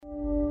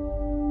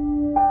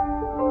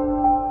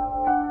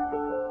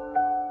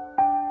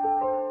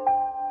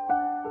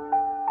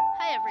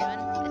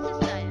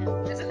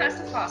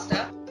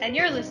And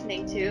you're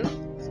listening to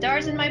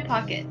Stars in My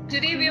Pocket.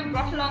 Today we have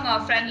brought along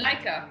our friend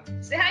Laika.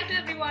 Say hi to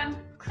everyone.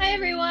 Hi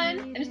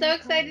everyone, I'm so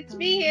excited to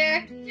be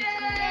here.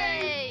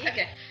 Yay!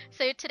 Okay.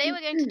 So today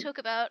we're going to talk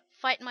about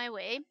Fight My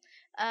Way,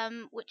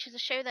 which is a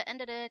show that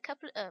ended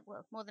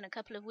more than a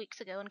couple of weeks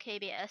ago on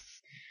KBS.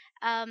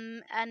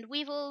 And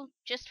we've all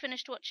just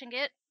finished watching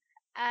it,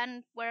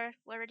 and we're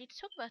ready to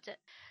talk about it.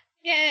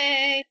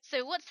 Yay!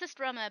 So what's this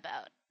drama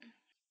about?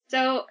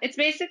 So it's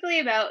basically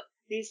about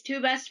these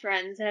two best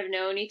friends that have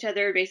known each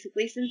other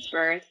basically since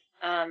birth.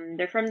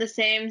 They're from the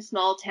same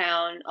small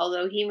town,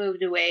 although he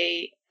moved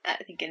away, I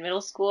think, in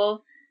middle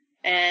school.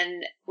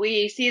 And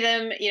we see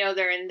them,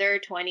 they're in their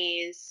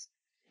 20s.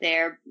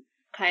 They're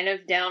kind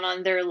of down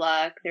on their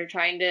luck. They're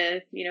trying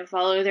to,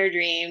 follow their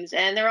dreams.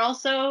 And they're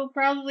also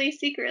probably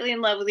secretly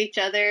in love with each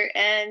other.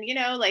 And,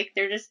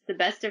 they're just the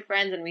best of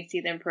friends. And we see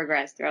them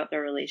progress throughout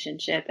their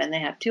relationship. And they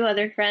have two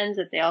other friends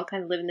that they all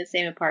kind of live in the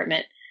same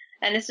apartment.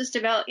 And it's just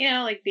about,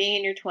 being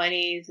in your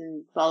 20s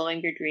and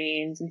following your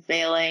dreams and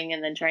failing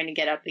and then trying to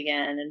get up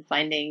again and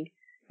finding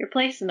your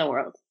place in the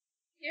world.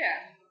 Yeah.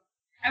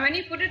 And when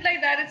you put it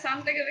like that, it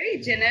sounds like a very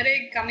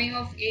generic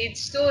coming-of-age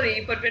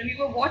story. But when we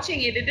were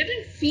watching it, it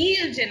didn't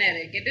feel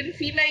generic. It didn't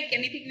feel like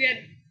anything we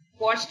had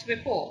watched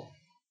before.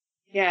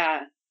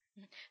 Yeah.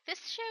 This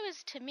show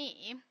is, to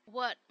me,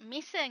 what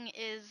missing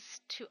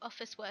is to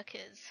office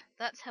workers.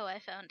 That's how I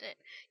found it.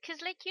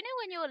 Because,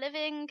 when you're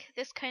living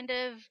this kind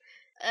of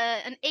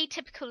an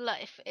atypical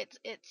life,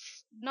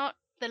 it's not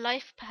the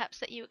life perhaps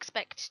that you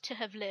expect to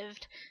have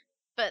lived,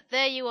 but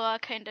there you are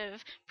kind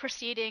of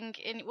proceeding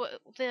in what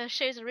the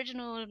show's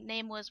original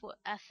name was,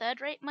 A Third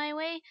Rate My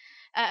Way,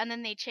 and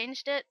then they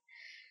changed it.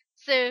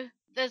 So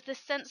there's this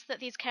sense that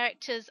these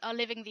characters are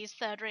living these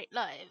third-rate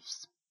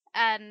lives.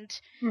 And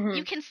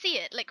you can see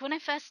it. Like, when I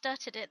first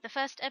started it, the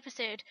first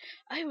episode,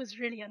 I was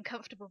really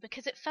uncomfortable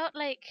because it felt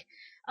like,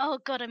 oh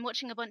god, I'm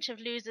watching a bunch of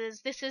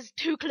losers. This is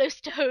too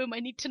close to home. I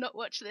need to not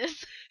watch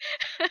this.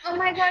 Oh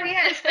my god,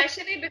 yeah,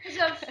 especially because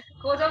of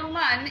Ko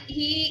Dong-man.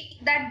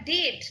 That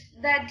date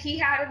that he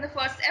had in the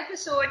first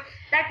episode,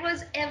 that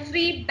was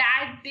every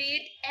bad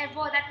date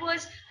ever. That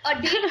was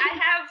a date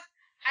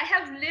I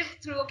have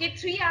lived through.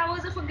 3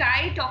 hours of a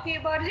guy talking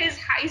about his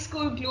high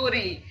school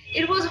glory.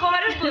 It was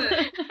horrible. And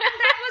that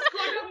was Ko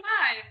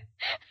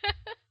Dong-man.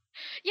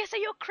 Yeah, so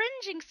you're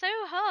cringing so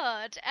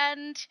hard,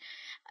 and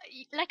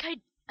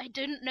I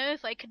don't know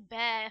if I could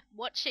bear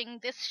watching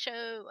this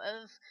show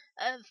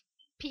of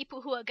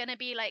people who are gonna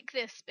be like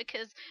this,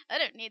 because I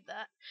don't need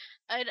that.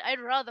 I'd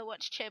rather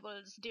watch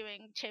chaebols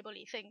doing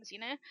chaeboly things,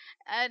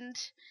 And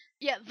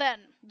yeah,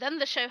 then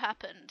the show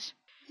happened.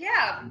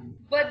 Yeah,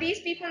 but these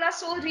people are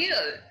so real.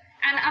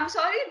 And I'm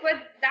sorry, but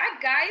that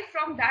guy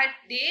from that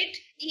date,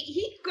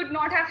 he could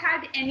not have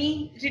had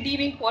any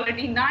redeeming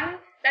quality, none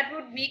that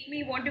would make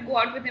me want to go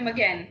out with him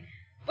again.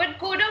 But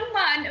Ko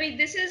Dong-man,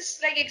 this is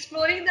like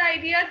exploring the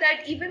idea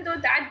that even though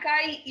that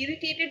guy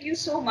irritated you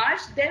so much,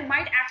 there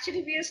might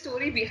actually be a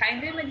story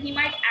behind him and he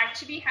might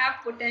actually have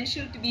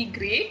potential to be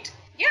great.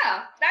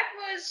 Yeah,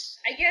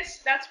 I guess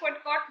that's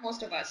what caught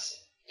most of us.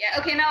 Yeah,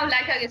 okay, now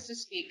Laika gets to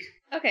speak.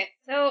 Okay,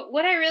 so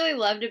what I really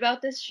loved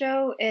about this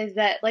show is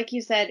that, like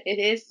you said,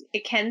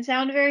 it can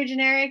sound very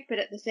generic, but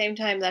at the same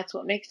time, that's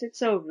what makes it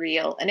so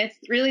real. And it's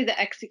really the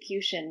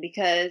execution,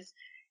 because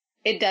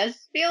it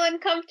does feel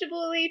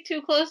uncomfortably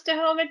too close to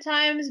home at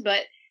times,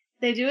 but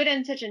they do it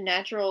in such a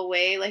natural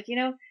way. Like,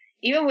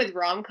 even with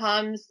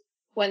rom-coms,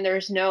 when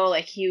there's no,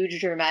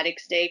 huge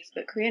dramatic stakes,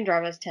 but Korean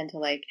dramas tend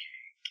to,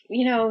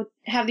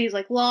 have these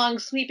long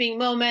sweeping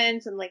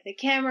moments and the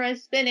camera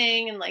is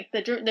spinning and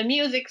the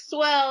music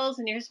swells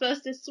and you're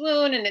supposed to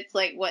swoon and it's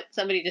like what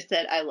somebody just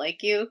said, I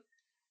like you.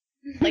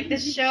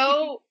 This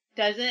show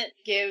doesn't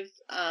give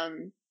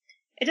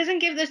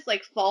this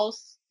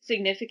false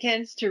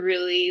significance to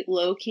really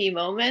low key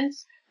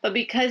moments, but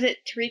because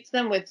it treats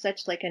them with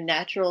such a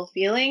natural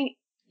feeling,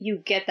 you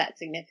get that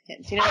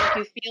significance. You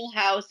feel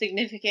how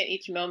significant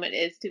each moment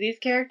is to these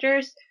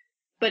characters,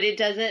 but it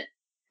doesn't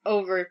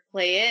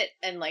overplay it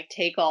and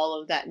take all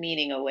of that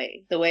meaning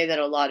away the way that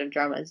a lot of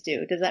dramas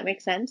do. Does that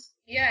make sense?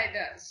 Yeah, it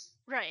does.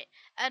 Right.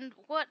 And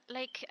what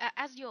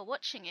as you're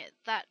watching it,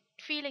 that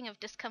feeling of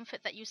discomfort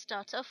that you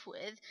start off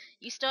with,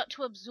 you start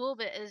to absorb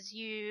it as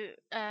you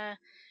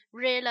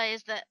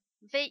realize that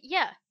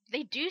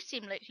they do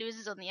seem like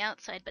losers on the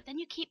outside, but then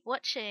you keep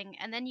watching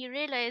and then you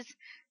realize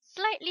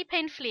slightly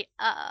painfully,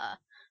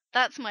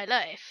 that's my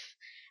life.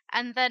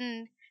 And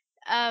then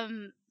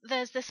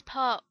there's this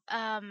part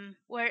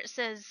where it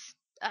says,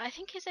 I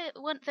think is it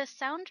the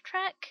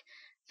soundtrack,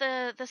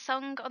 the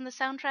song on the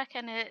soundtrack,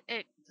 and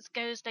it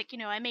goes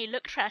I may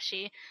look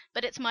trashy,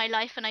 but it's my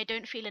life and I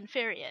don't feel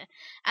inferior.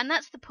 And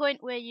that's the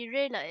point where you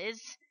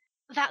realize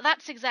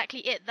that's exactly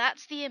it.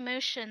 That's the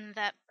emotion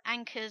that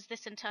anchors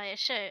this entire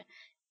show.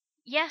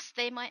 Yes,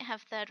 they might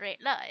have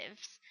third-rate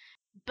lives,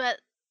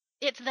 but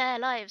it's their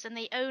lives and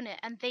they own it,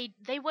 and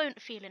they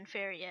won't feel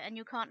inferior, and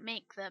you can't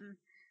make them.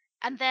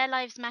 And their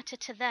lives matter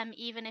to them,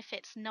 even if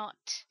it's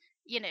not,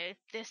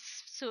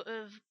 this sort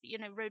of,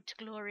 road to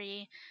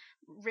glory,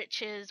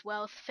 riches,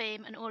 wealth,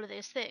 fame, and all of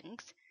those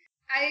things.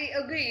 I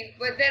agree,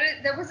 but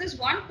there was this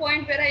one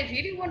point where I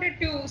really wanted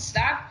to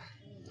slap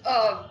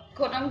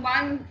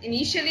Konangman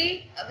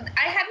initially.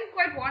 I hadn't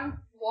quite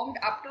warmed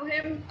up to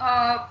him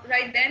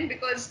right then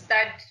because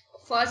that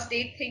first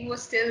date thing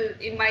was still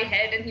in my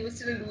head and he was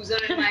still a loser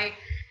in my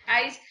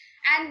eyes.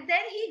 And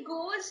then he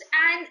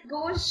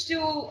goes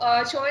to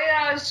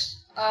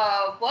Choya's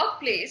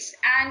workplace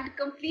and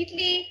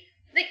completely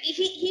like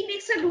he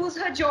makes her lose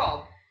her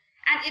job.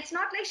 And it's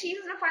not like she's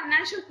in a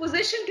financial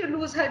position to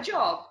lose her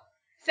job.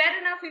 Fair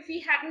enough, if he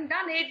hadn't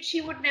done it,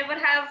 she would never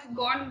have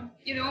gone,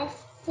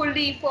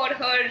 fully for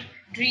her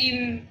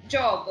dream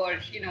job or,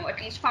 at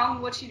least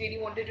found what she really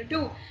wanted to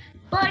do.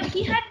 But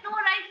he had no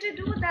right to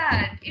do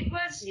that. It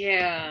was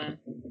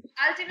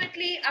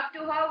ultimately up to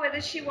her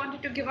whether she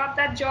wanted to give up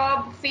that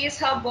job, face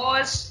her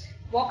boss,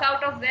 walk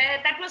out of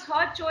there. That was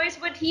her choice,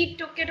 but he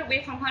took it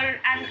away from her,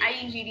 and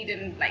I really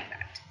didn't like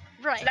that.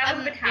 Right. So that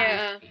was a bit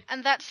hammy.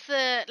 And that's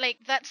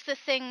the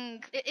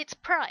thing. It's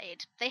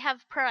pride. They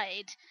have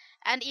pride.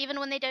 And even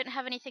when they don't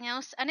have anything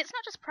else, and it's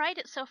not just pride,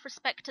 it's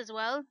self-respect as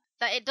well,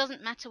 that it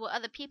doesn't matter what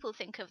other people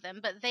think of them,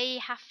 but they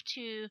have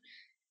to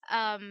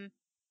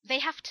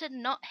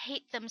not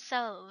hate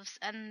themselves.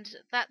 And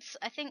that's,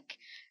 I think,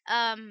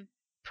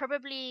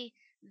 probably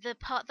the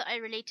part that I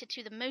related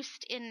to the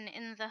most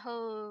in the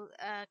whole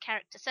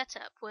character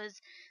setup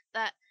was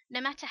that no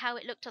matter how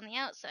it looked on the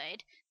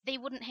outside, they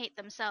wouldn't hate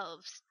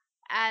themselves.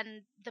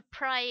 And the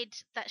pride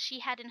that she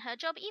had in her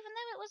job, even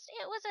though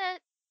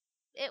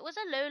it was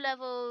a low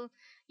level,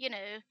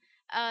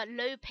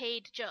 low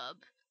paid job,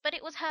 but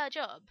it was her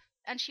job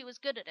and she was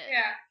good at it.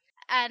 Yeah.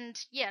 And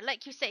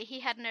like you say, he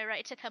had no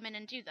right to come in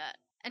and do that.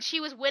 And she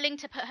was willing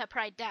to put her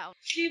pride down.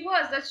 She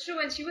was, that's true,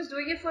 and she was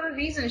doing it for a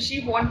reason.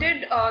 She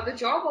wanted the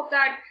job of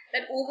that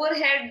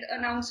overhead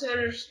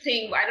announcer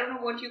thing. I don't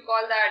know what you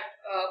call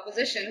that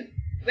position,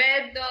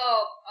 where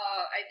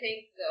I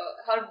think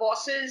her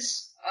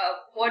boss's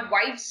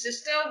wife's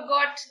sister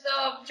got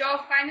the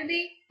job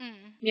finally.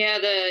 Mm. Yeah,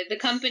 the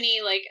company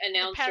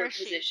announcer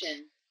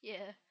position.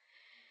 Yeah.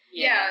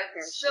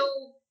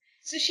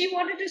 So she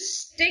wanted to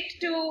stick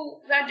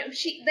to that.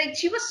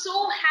 She was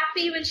so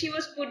happy when she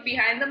was put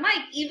behind the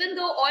mic, even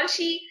though all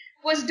she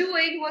was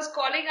doing was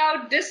calling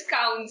out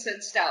discounts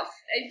and stuff,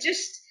 and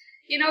just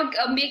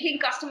making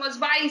customers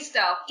buy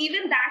stuff.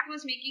 Even that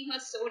was making her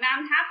so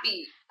damn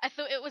happy. I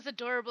thought it was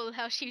adorable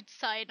how she'd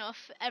sign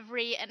off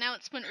every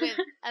announcement with,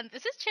 "And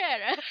this is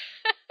Chera."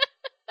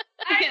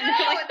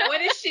 I know.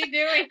 What is she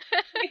doing?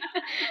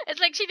 It's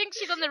like she thinks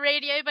she's on the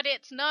radio, but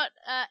it's not.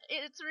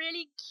 It's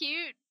really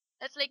cute.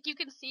 It's like you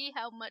can see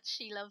how much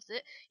she loves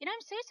it. I'm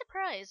so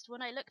surprised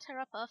when I looked her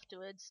up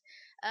afterwards,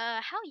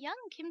 how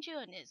young Kim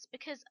Joo-eun is,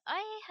 because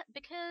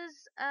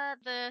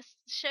the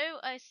show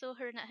I saw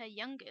her in at her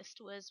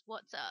youngest was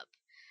What's Up,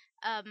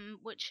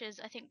 which is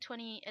I think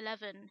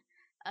 2011,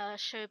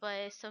 show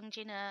by Sung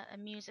Jin-ah, a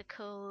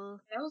musical.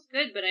 That was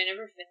good, but I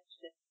never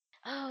finished it.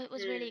 Oh, it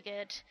was really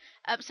good.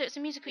 So it's a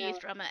musical youth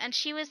drama, and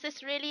she was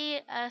this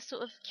really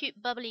sort of cute,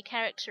 bubbly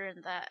character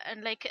in that,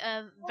 and like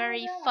a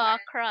very far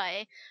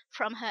cry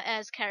from her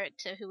heirs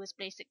character, who was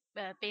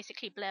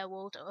basically Blair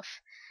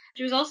Waldorf.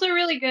 She was also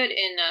really good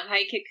in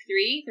High Kick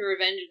 3, The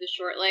Revenge of the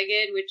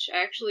Short-Legged, which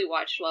I actually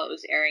watched while it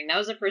was airing. That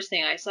was the first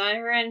thing I saw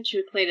her in.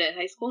 She played a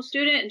high school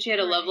student, and she had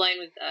a love line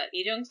with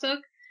Lee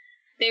Jung-suk.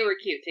 They were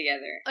cute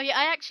together. Oh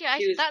yeah, that's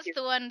cute.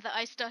 The one that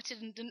I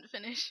started and didn't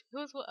finish. It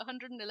was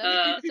 111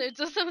 episodes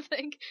or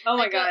something. Oh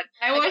my god,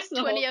 I watched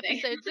the 20 whole thing.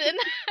 episodes in,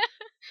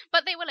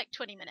 but they were like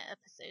 20-minute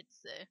episodes.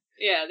 So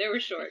yeah, they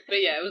were short,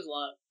 but yeah, it was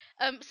long.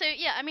 So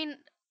yeah, I mean,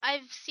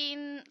 I've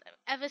seen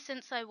ever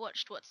since I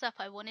watched What's Up,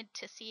 I wanted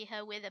to see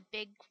her with a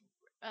big,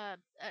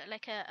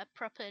 like a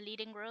proper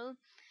leading role.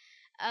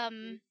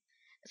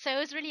 So I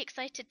was really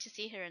excited to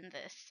see her in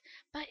this.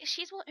 But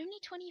she's only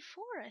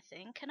 24, I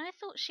think, and I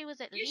thought she was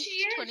at least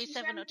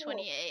 27 or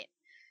 28.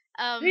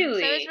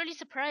 Really? So I was really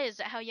surprised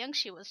at how young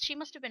she was. She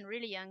must have been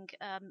really young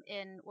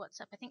in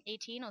What's Up, I think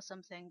 18 or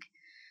something.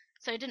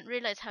 So I didn't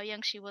realize how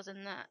young she was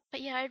in that.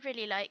 But yeah, I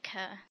really like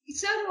her.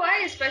 So do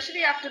I,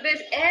 especially after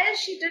this.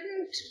 She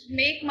didn't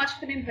make much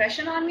of an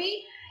impression on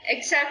me,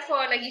 except for,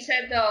 like you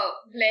said, the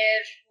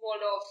Blair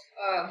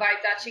Waldorf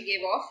vibe that she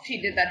gave off. She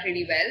did that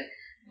really well.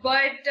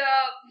 But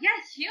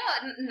here,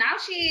 now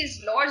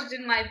she's lodged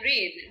in my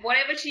brain.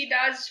 Whatever she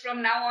does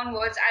from now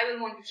onwards, I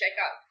will want to check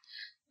out.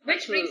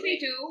 Which brings me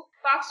to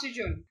Park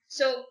Seo-joon.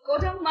 So, Ko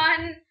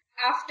Dong-man,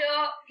 after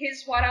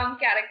his Hwarang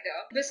character,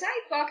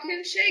 beside Park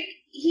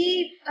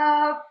Hyun-sik,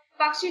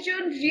 Park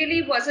Seo-joon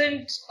really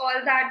wasn't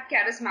all that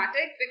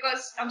charismatic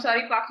because, I'm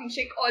sorry, Park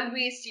Hyun-sik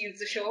always steals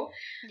the show.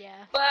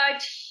 Yeah.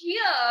 But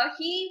here,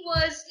 he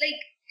was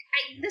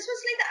this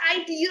was like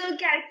the ideal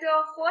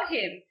character for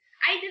him.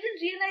 I didn't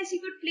realize he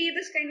could play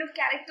this kind of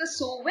character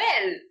so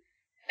well.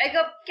 Like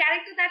a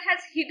character that has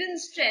hidden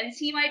strengths.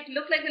 He might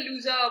look like a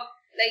loser,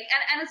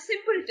 and a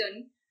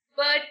simpleton,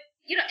 but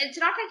it's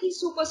not like he's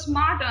super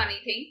smart or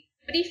anything.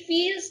 But he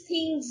feels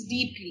things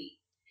deeply,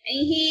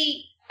 and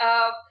he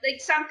like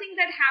something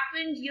that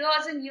happened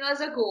years and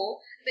years ago.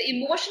 The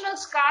emotional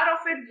scar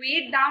of it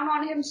weighed down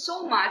on him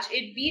so much,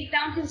 it beat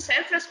down his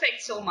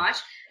self-respect so much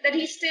that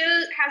he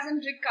still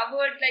hasn't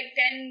recovered like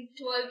 10,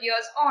 12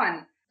 years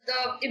on.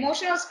 The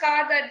emotional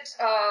scar that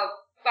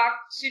Park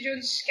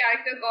Seo-joon's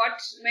character got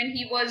when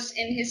he was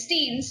in his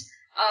teens,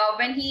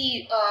 when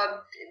he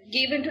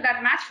gave into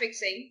that match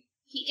fixing,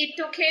 it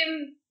took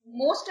him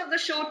most of the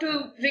show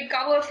to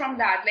recover from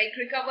that, like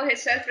recover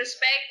his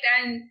self-respect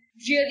and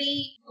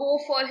really go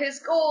for his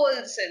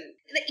goals. And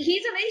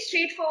he's a very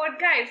straightforward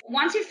guy.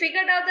 Once he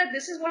figured out that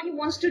this is what he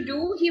wants to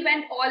do, he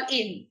went all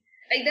in.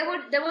 Like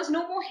there was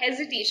no more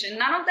hesitation.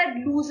 None of that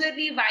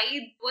loserly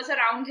vibe was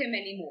around him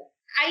anymore.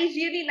 I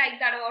really like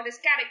that about his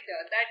character,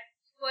 that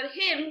for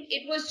him,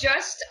 it was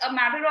just a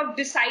matter of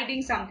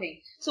deciding something.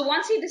 So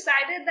once he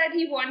decided that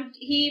he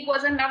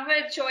was in love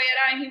with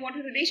Choera and he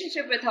wanted a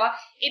relationship with her,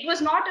 it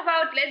was not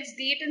about let's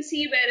date and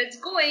see where it's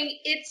going.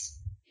 It's,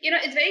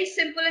 it's very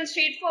simple and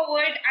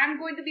straightforward. I'm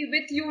going to be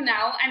with you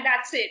now, and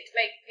that's it.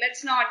 Like,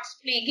 let's not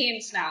play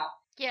games now.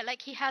 Yeah,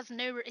 like he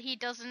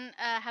doesn't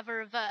have a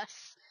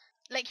reverse.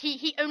 Like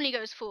he only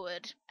goes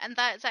forward, and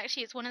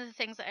it's one of the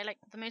things that I like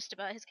the most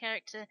about his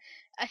character.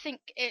 I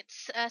think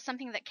it's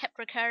something that kept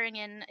recurring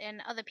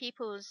in other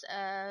people's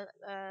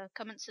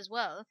comments as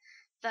well.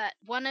 That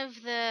one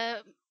of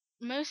the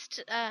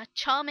most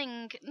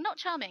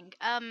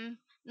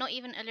not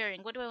even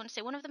alluring. What do I want to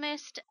say? One of the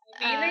most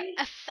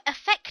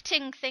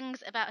affecting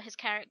things about his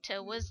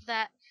character was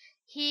that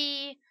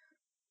he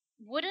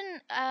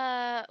wouldn't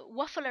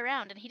waffle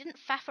around and he didn't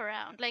faff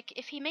around. Like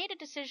if he made a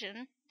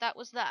decision, that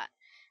was that.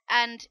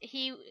 And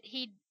he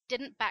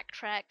didn't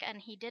backtrack, and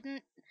he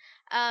didn't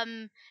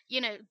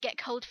get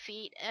cold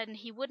feet, and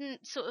he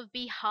wouldn't sort of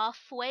be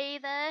halfway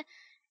there.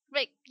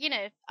 Like,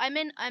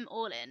 I'm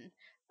all in.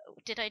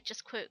 Did I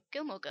just quote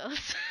Gilmore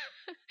Girls?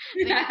 I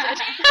think I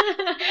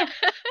did.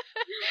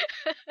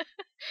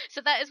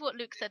 So that is what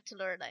Luke said to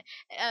Lorelai.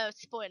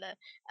 Spoiler.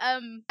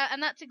 And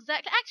that's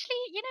exactly.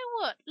 Actually, you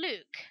know what,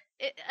 Luke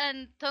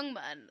and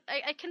Dongman,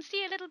 I can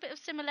see a little bit of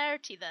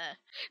similarity there.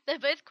 They're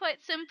both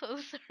quite simple,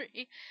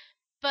 sorry.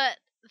 But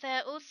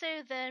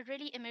they're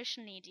really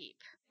emotionally deep.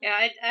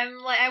 Yeah,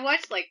 I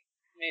watched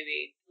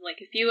maybe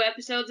a few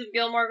episodes of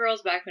Gilmore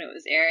Girls back when it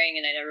was airing,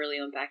 and I never really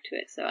went back to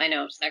it, so I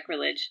know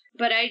sacrilege.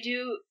 But I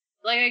do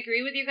I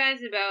agree with you guys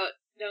about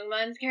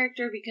Dongman's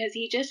character, because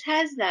he just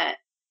has that.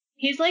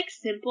 He's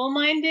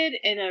simple-minded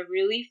in a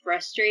really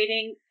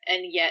frustrating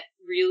and yet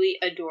really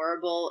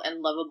adorable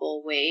and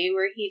lovable way,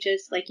 where he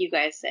just, like you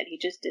guys said, he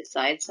just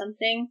decides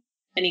something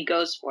and he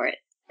goes for it.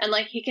 And,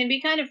 he can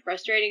be kind of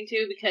frustrating,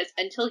 too, because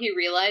until he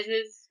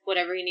realizes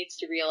whatever he needs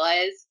to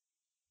realize,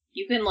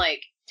 you can,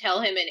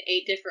 tell him in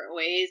 8 different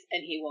ways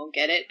and he won't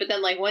get it. But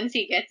then, once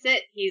he gets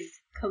it, he's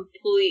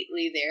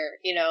completely there,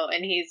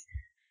 and he's...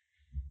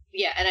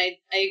 Yeah, and I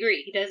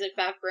agree. He doesn't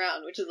faff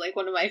around, which is,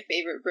 one of my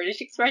favorite British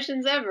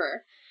expressions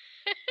ever.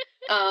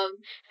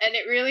 And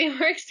it really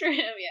works for him.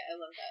 Yeah, I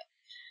love that.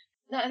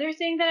 The other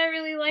thing that I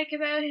really like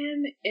about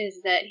him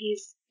is that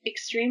he's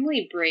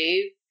extremely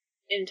brave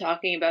in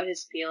talking about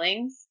his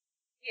feelings.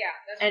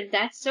 Yeah.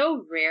 That's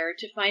so rare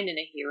to find in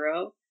a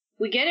hero.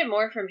 We get it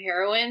more from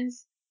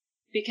heroines,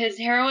 because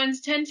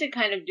heroines tend to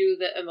kind of do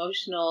the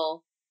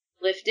emotional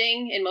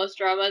lifting in most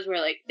dramas,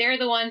 where they're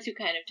the ones who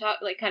kind of talk,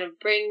 kind of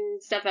bring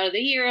stuff out of the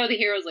hero. The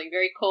hero's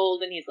very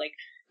cold, and he's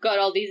got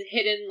all these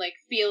hidden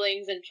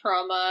feelings and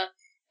trauma.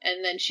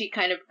 And then she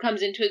kind of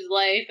comes into his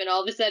life, and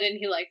all of a sudden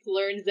he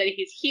learns that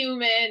he's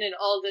human, and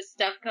all this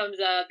stuff comes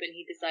up, and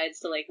he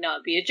decides to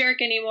not be a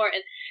jerk anymore.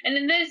 And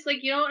in this,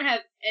 you don't have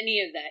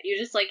any of that. You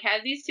just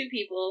have these two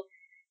people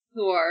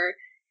who are,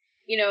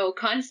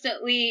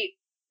 constantly,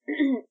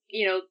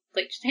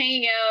 just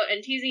hanging out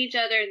and teasing each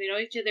other, and they know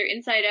each other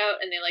inside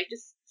out, and they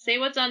just say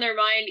what's on their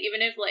mind,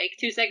 even if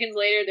 2 seconds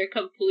later they're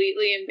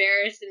completely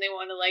embarrassed and they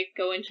want to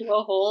go into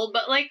a hole,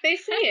 but they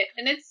say it,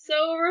 and it's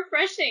so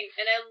refreshing,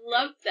 and I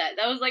loved that.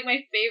 That was my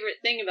favorite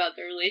thing about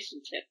the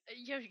relationship.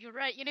 You're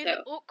right.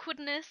 The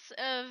awkwardness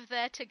of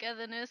their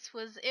togetherness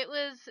was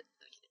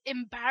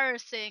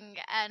embarrassing,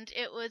 and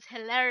it was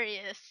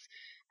hilarious.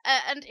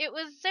 And it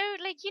was so,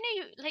 like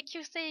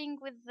you're saying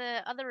with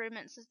the other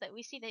romances that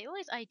we see, they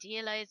always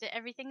idealize it.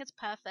 Everything is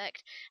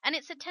perfect. And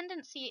it's a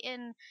tendency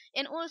in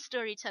all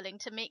storytelling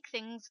to make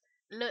things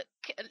look,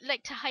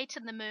 to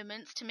heighten the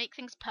moments, to make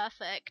things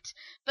perfect.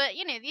 But,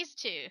 these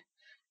two,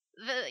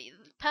 the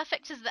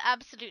perfect is the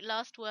absolute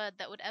last word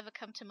that would ever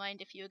come to mind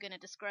if you were going to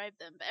describe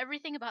them. But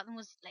everything about them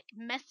was,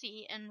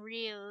 messy and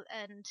real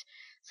and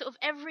sort of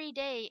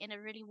everyday in a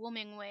really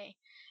warming way.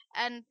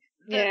 And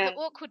the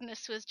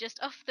awkwardness was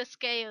just off the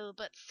scale,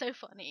 but so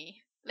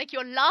funny.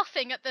 You're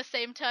laughing at the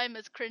same time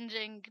as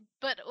cringing,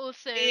 but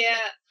also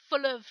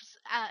full of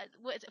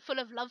full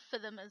of love for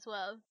them as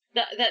well.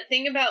 That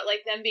thing about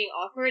them being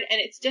awkward, and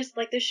it's just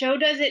the show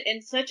does it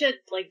in such a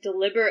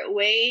deliberate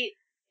way,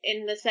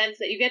 in the sense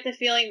that you get the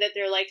feeling that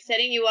they're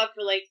setting you up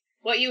for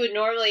what you would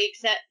normally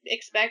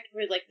expect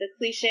for the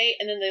cliche,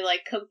 and then they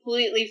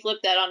completely flip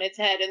that on its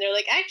head, and they're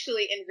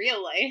actually in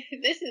real life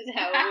this is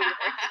how it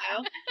would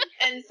work,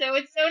 And so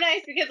it's so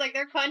nice because like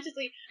they're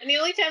consciously, and the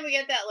only time we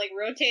get that like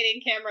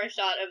rotating camera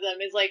shot of them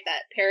is like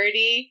that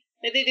parody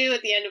that they do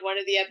at the end of one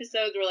of the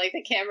episodes where like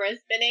the camera is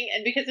spinning,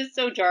 and because it's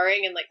so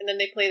jarring and like, and then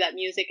they play that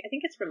music, I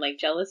think it's from like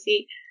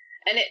Jealousy,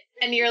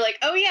 and you're like,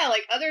 oh yeah,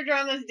 like other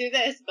dramas do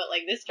this, but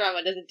like this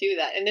drama doesn't do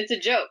that, and it's a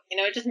joke, you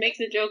know, it just makes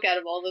a joke out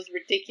of all those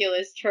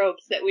ridiculous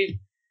tropes that we've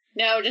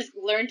now just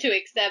learned to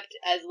accept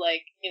as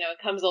like, you know,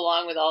 it comes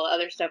along with all the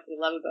other stuff we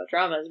love about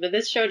dramas, but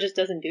this show just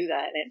doesn't do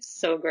that, and it's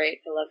so great.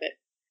 I love it.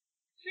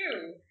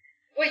 True.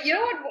 Well, you know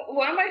what?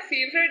 One of my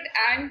favorite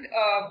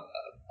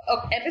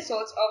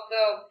episodes of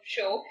the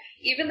show,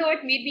 even though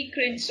it made me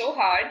cringe so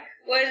hard,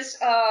 was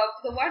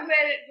the one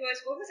where it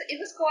was, what was it? It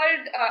was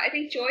called, I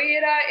think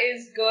Choera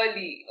is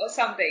girly or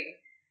something.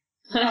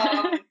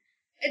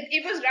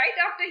 It was right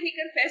after he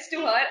confessed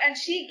to her, and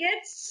she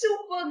gets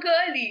super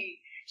girly.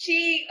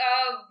 She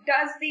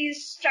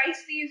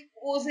strikes these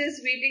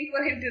poses waiting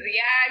for him to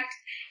react.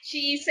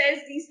 She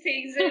says these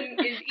things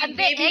in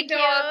baby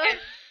talk.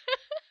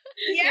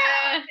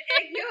 Yeah,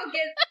 egg yolk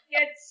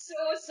gets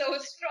so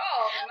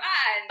strong,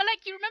 man. But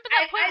like, you remember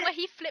that point where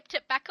he flipped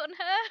it back on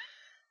her?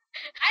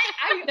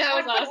 I that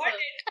was awesome.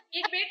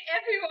 It made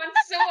everyone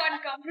so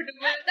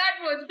uncomfortable.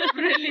 That was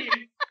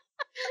brilliant.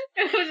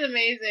 It was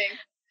amazing.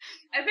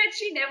 I bet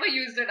she never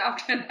used it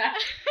after that.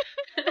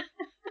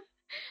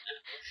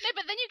 No,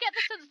 but then you get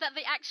the sense that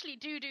they actually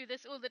do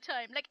this all the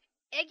time. Like,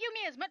 egg you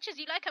me as much as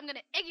you like, I'm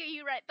gonna egg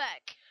you right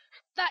back.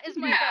 That is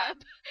my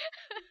verb.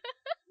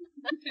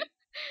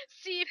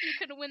 See if you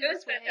can win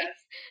this way.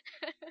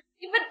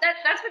 But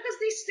that's because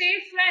they stay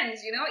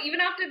friends, you know. Even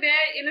after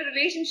they're in a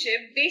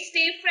relationship, they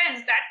stay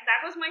friends.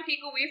 That was my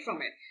takeaway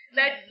from it.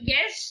 That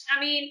yes, I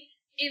mean,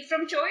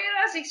 from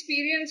Choera's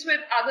experience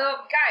with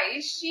other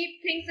guys, she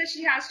thinks that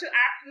she has to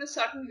act in a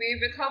certain way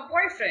with her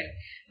boyfriend.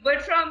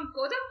 But from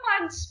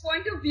Kodamman's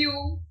point of view,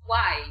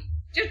 why?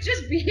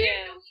 Just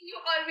behave the way you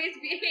always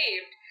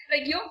behaved.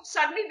 Like, you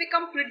suddenly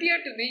become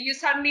prettier to me. You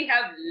suddenly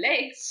have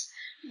legs.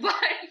 But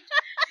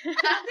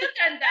other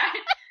than that,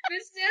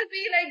 we'll still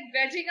be like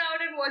vegging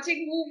out and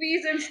watching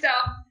movies and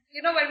stuff.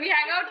 You know, when we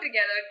hang out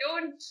together,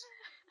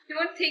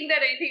 don't think that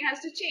anything has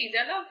to change.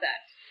 I love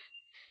that.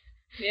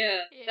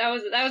 Yeah. That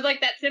was like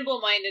that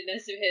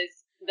simple-mindedness of his.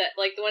 That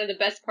like one of the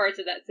best parts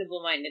of that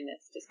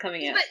simple-mindedness just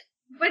coming out.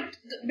 But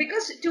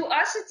because to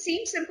us it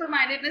seems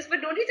simple-mindedness, but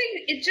don't you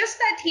think it's just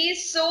that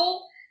he's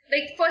so,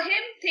 like, for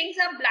him things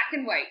are black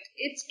and white.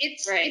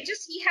 It's right. It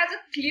just, he has a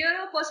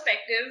clearer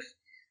perspective.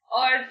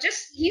 Or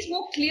just, he's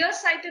more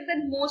clear-sighted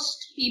than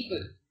most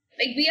people.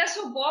 Like, we are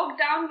so bogged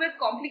down with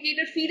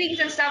complicated feelings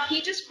and stuff, he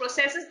just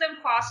processes them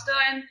faster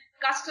and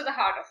cuts to the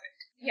heart of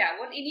it. Yeah,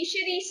 what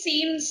initially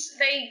seems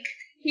like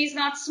he's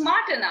not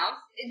smart enough,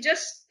 it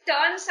just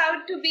turns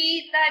out to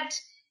be that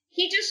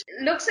he just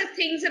looks at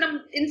things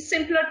in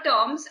simpler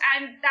terms,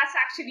 and that's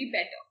actually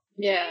better.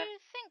 Do Yeah. you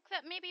think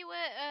that maybe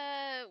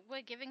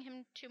we're giving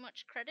him too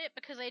much credit?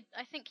 Because I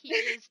think he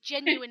is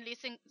genuinely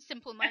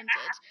simple-minded.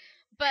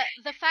 But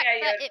the fact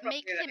that it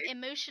makes him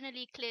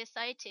emotionally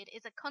clear-sighted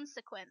is a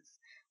consequence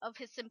of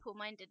his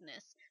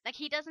simple-mindedness. Like,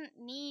 he doesn't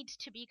need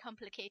to be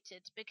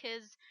complicated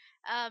because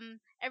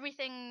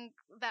everything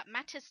that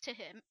matters to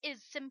him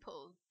is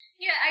simple.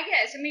 Yeah, I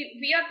guess. I mean,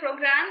 we are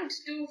programmed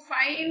to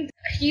find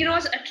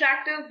heroes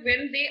attractive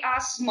when they are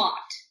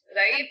smart,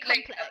 right? And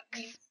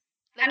complex.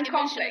 Like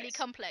emotionally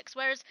complex.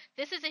 Whereas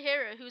this is a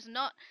hero who's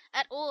not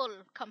at all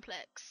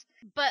complex.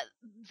 But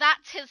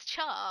that's his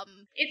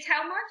charm. It's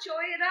how much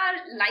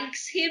Choera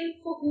likes him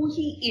for who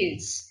he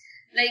is.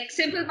 Like,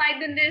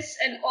 simple-mindedness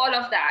and all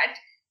of that.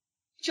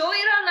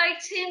 Choera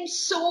likes him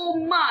so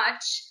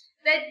much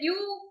that you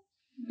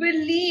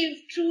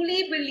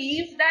truly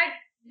believe that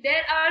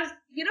there are,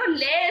 you know,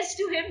 layers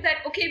to him that,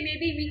 okay,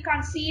 maybe we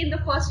can't see in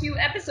the first few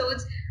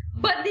episodes,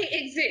 but they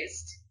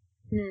exist.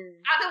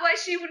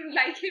 Otherwise, she wouldn't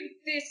like him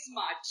this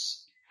much.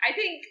 I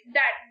think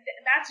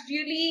that's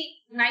really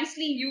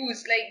nicely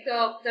used. Like,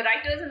 the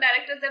writers and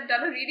directors have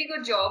done a really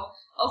good job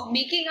of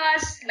making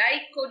us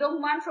like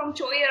Kodongman from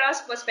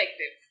Choera's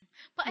perspective.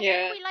 But I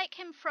think we like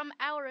him from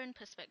our own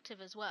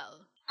perspective as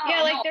well.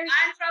 And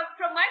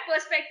from my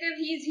perspective,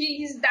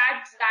 he's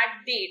that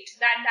date,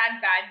 that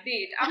bad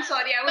date. I'm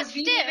sorry, I was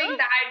reliving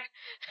that.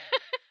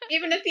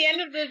 Even at the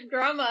end of the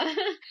drama.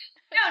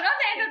 No, not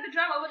the end of the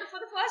drama, but for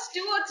the first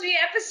 2 or 3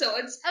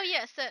 episodes. Oh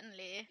yeah,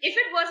 certainly. If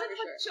it wasn't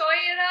for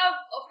Choera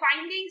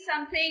finding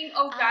something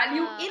of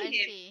value in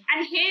him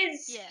and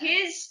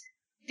his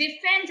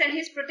defense and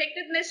his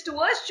protectiveness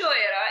towards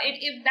Choera,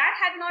 if that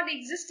had not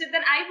existed,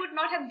 then I would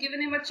not have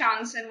given him a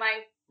chance in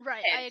my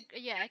right. head.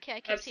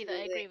 I can see that.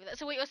 I agree with that.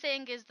 So what you're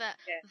saying is that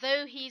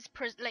though he's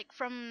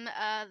from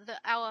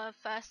our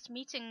first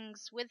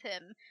meetings with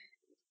him,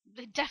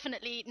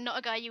 definitely not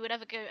a guy you would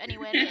ever go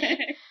anywhere near.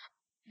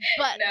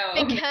 But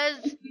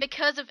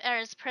because of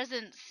Era's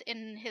presence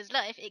in his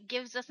life, it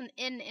gives us an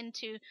in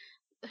into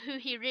who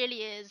he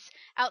really is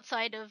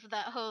outside of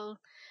that whole,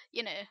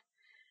 you know,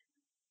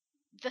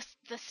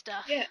 the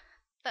stuff. Yeah.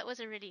 That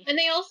was a really... And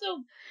they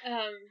also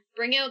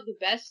bring out the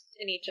best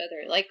in each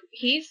other. Like,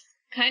 he's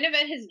kind of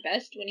at his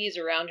best when he's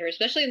around her,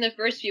 especially in the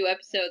first few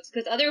episodes,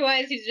 because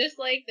otherwise he's just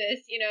like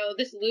this,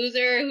 this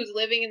loser who's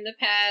living in the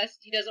past.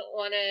 He doesn't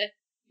want to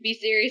be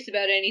serious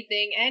about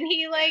anything, and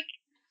he, like,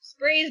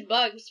 sprays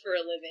bugs for a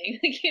living.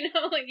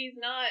 Like, he's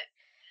not,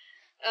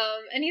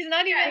 and he's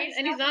not even,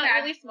 and he's not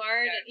really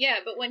smart. Yeah,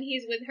 but when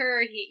he's with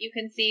her, you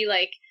can see,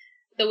 like,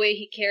 the way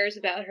he cares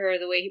about her,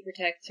 the way he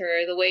protects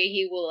her, the way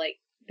he will, like,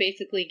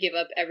 basically give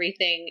up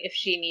everything if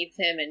she needs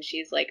him and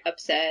she's, like,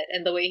 upset,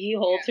 and the way he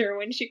holds her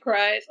when she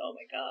cries. Oh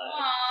my god.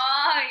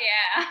 Oh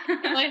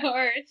yeah. My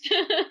heart.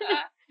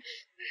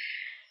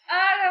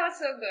 That was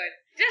so good.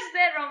 Just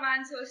their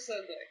romance was so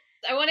good.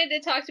 I wanted to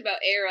talk about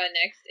Era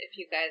next, if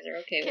you guys are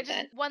okay with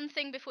that. One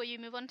thing before you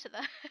move on to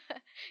that,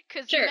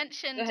 because sure. You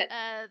mentioned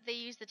they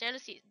use the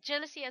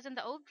jealousy as in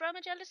the old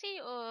drama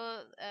jealousy,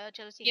 or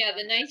jealousy. Yeah,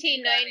 the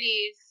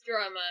 1990s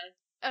drama.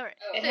 All right.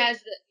 It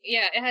has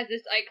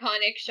this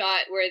iconic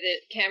shot where the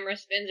camera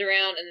spins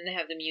around and then they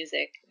have the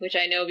music, which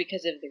I know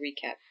because of the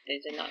recap. They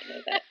did not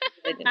know that.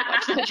 They didn't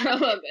watch that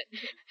drama, but.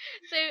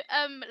 So,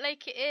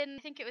 like I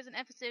think it was in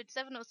episode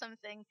 7 or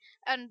something,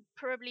 and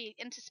probably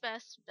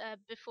interspersed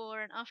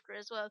before and after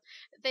as well,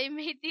 they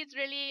made these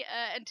really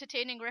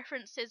entertaining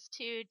references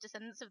to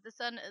Descendants of the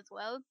Sun as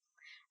well.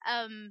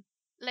 The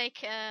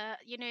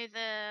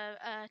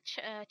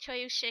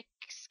Choi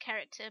Woo-shik's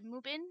character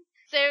Mubin.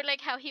 So,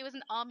 like, how he was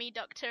an army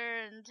doctor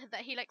and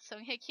that he liked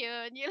Song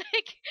Hye-kyo, and you're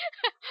like,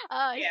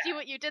 I see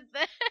what you did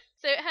there.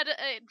 So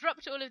it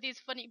dropped all of these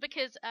funny,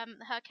 because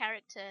her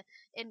character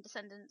in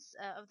Descendants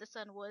of the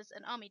Sun was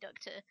an army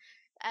doctor,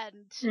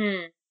 and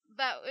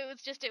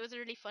it was a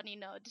really funny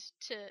nod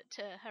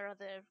to her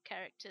other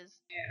characters.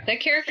 Yeah. That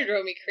character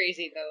drove me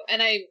crazy, though,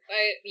 and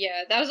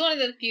that was one of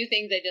the few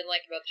things I didn't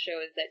like about the show,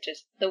 is that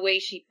just the way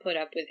she put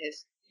up with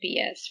his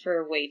BS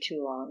for way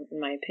too long, in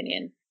my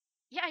opinion.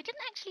 Yeah, I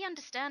didn't actually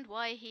understand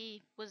why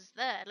he was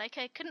there. Like,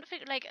 I couldn't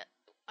figure, like,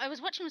 I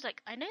was watching, was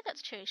like, I know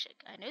that's Choi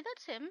Woo-shik, I know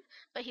that's him,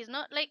 but he's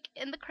not, like,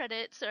 in the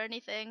credits or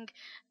anything.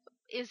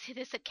 Is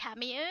this a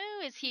cameo?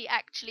 Is he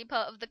actually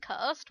part of the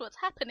cast? What's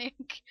happening?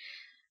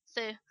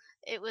 So,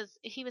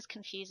 he was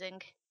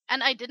confusing.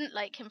 And I didn't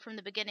like him from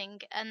the beginning,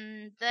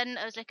 and then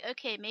I was like,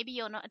 okay, maybe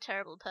you're not a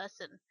terrible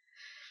person.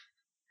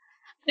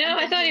 No,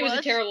 I thought he was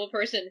a terrible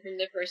person from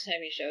the first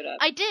time he showed up.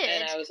 I did.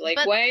 And I was like,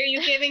 why are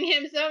you giving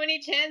him so many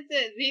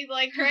chances? He's,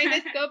 like, trying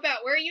to scope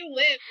out where you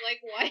live.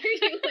 Like, why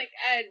are you, like,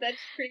 that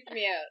just freaked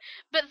me out.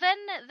 But then,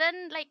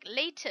 like,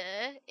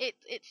 later,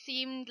 it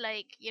seemed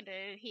like,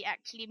 he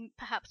actually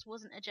perhaps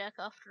wasn't a jerk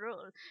after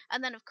all.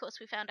 And then, of course,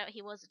 we found out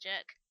he was a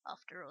jerk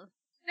after all.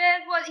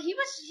 He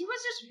was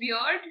just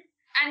weird.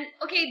 And,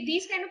 okay,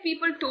 these kind of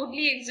people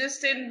totally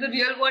exist in the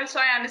real world,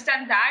 so I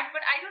understand that.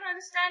 But I don't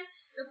understand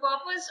the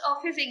purpose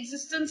of his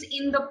existence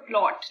in the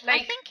plot.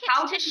 Like,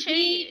 how did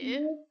he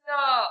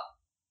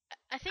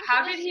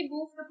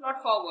move the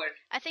plot forward?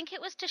 I think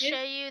it was to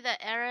show you that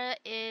Era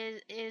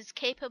is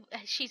capable.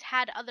 She's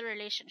had other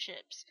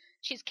relationships.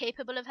 She's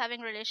capable of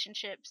having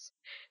relationships.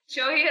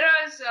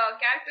 Shohira's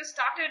character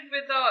started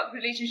with a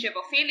relationship,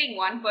 a failing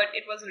one, but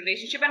it was a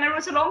relationship and it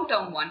was a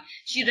long-term one.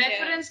 She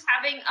referenced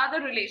having other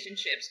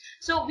relationships.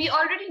 So we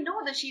already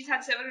know that she's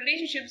had several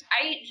relationships.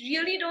 I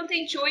really don't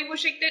think Choi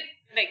Woo-shik did,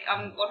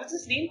 what was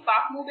his name?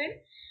 Park Mubin?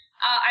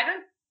 I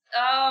don't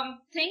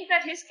think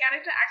that his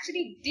character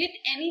actually did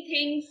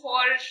anything for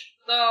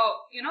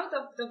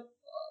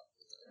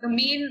the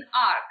main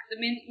arc, the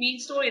main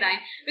storyline,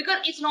 because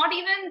it's not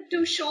even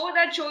to show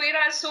that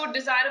Choira is so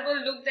desirable.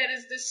 Look, there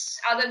is this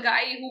other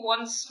guy who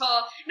wants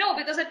her. No,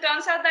 because it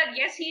turns out that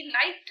yes, he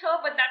liked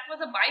her, but that was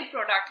a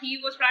byproduct. He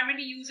was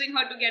primarily using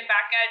her to get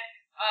back at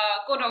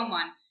Ko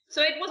Dong-man.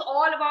 So it was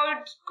all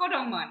about Ko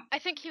Dong-man. I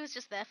think he was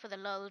just there for the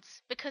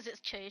lulz because it's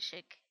Choi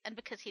Woo-shik and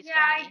because he's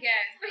funny. I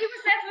guess, but he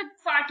was there for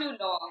far too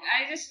long.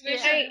 I just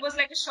wish it was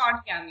like a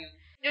short cameo.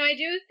 No, I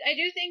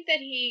do think that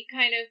he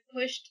kind of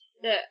pushed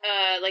the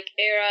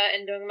Era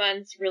and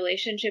Dong-man's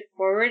relationship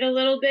forward a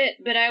little bit,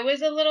 but I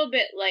was a little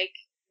bit like,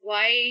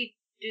 why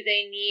do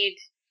they need,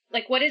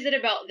 like, what is it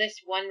about this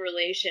one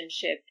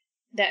relationship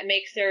that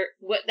makes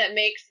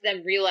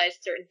them realize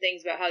certain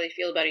things about how they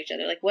feel about each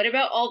other? Like, what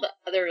about all the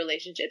other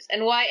relationships?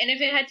 And why? And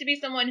if it had to be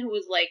someone who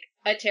was, like,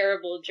 a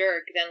terrible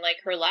jerk, then, like,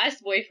 her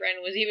last boyfriend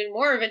was even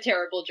more of a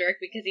terrible jerk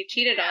because he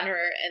cheated on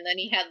her and then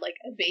he had, like,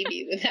 a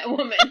baby with that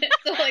woman.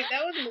 So, like,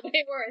 that was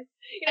way worse.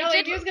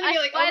 He was gonna be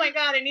like, oh my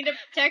god, I need to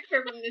protect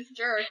her from this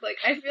jerk. Like,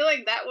 I feel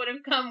like that would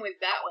have come with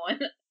that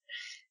one.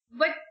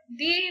 But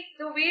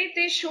the way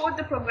they showed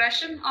the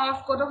progression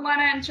of Ko Dong-man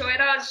and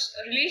Choira's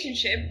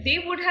relationship, they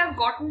would have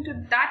gotten to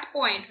that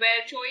point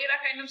where Choira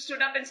kind of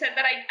stood up and said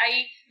that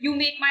you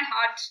make my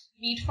heart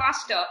beat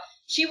faster.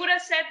 She would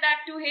have said that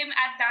to him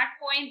at that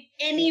point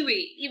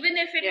anyway, even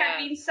if it had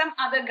been some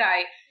other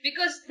guy,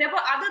 because there were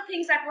other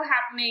things that were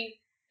happening.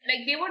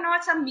 Like, they were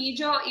not some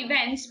major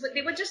events, but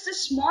they were just the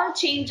small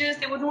changes.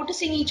 They were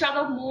noticing each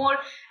other more,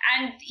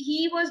 and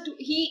you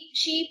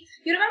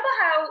remember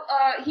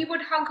how he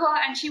would hug her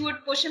and she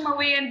would push him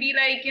away and be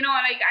like,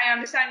 I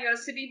understand you're a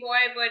city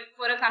boy, but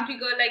for a country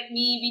girl like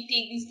me, we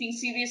take these things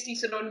seriously,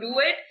 so don't do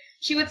it.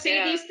 She would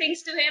say these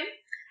things to him.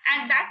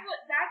 And that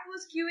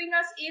was cueing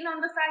us in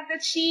on the fact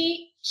that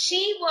she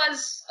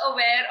was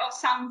aware of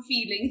some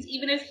feelings,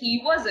 even if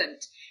he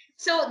wasn't.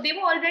 So they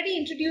were already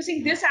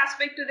introducing this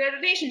aspect to their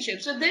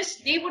relationship. So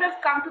they would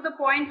have come to the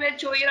point where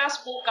Choira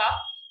spoke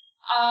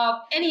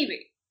up.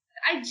 Anyway,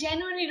 I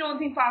genuinely don't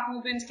think Park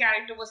Bo-bin's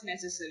character was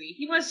necessary.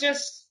 He was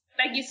just,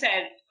 like you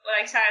said,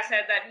 like Saya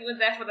said, that he was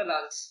there for the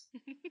lulz.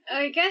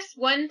 I guess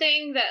one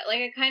thing that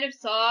I kind of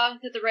saw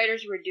that the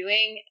writers were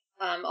doing,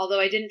 although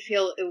I didn't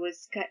feel it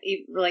was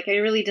I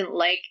really didn't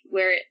like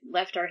where it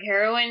left our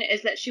heroine,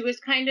 is that she was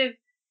kind of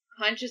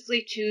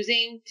consciously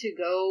choosing to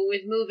go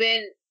with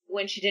Mubin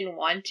when she didn't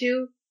want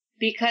to,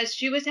 because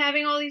she was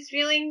having all these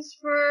feelings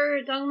for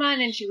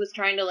Dongman and she was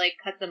trying to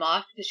cut them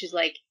off because she's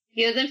like,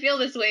 he doesn't feel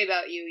this way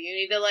about you. You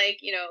need to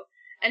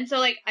and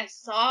so I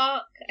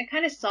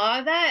kind of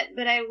saw that,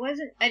 but I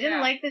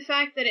didn't like the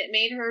fact that it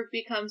made her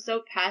become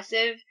so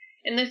passive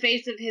in the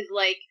face of his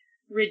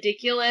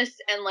ridiculous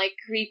and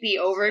creepy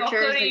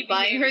overtures, and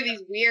buying her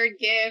these weird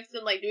gifts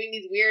and doing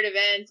these weird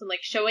events and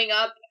showing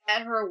up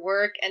at her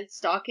work and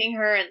stalking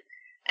her and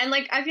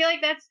I feel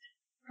like that's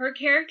her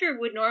character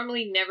would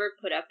normally never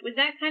put up with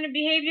that kind of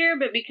behavior,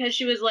 but because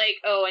she was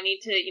oh, I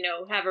need to,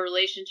 have a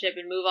relationship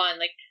and move on,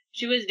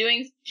 she was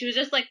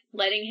just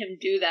letting him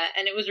do that,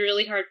 and it was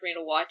really hard for me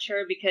to watch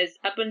her because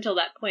up until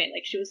that point,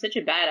 she was such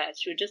a badass.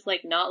 She would just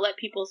not let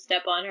people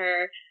step on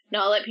her,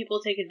 not let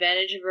people take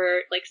advantage of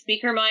her,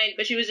 speak her mind,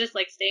 but she was just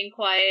staying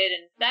quiet,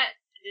 and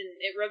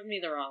it rubbed me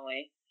the wrong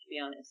way, to be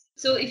honest.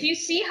 So if you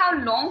see how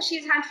long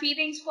she's had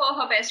feelings for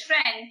her best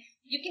friend,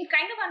 you can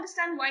kind of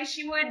understand why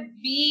she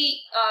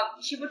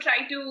would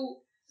try to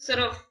sort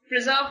of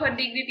preserve her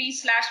dignity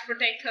 /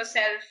 protect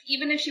herself,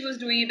 even if she was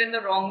doing it in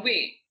the wrong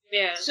way.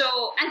 Yeah.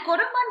 So, and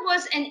Kodaman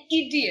was an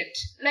idiot.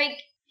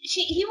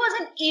 He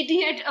was an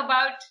idiot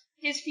about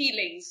his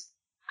feelings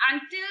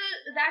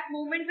until that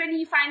moment when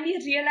he finally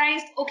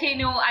realized, okay,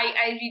 no,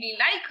 I really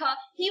like her.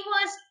 He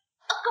was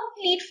a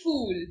complete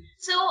fool.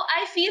 So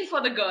I feel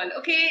for the girl,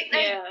 okay?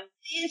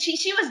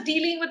 She was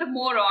dealing with a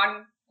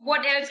moron.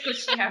 What else could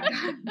she have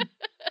done?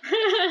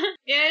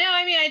 Yeah, no,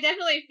 I mean, I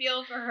definitely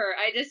feel for her.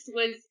 I just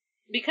was,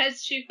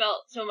 because she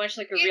felt so much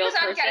like a real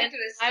person,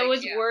 I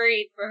was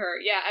worried for her.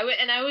 Yeah,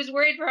 I was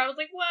worried for her. I was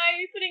like, why are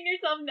you putting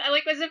yourself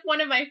as if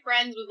one of my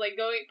friends was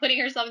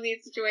putting herself in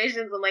these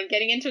situations and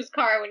getting into his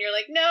car when you're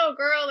like, no,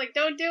 girl,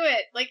 don't do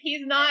it.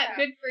 He's not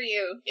good for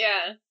you.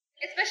 Yeah.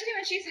 Especially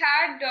when she's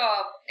had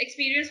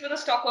experience with a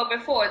stalker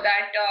before,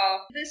 that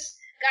this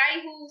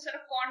guy who sort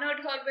of cornered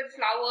her with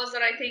flowers,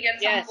 or I think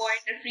at some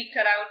point it freaked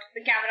her out.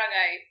 The camera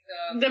guy.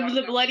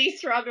 The bloody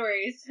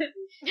strawberries.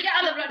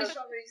 Yeah, the bloody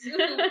strawberries.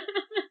 Ooh,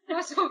 that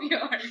was so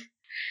weird.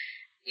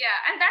 Yeah,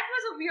 and that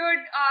was a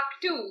weird arc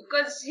too,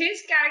 because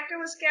his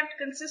character was kept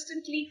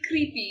consistently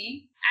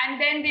creepy, and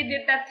then they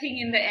did that thing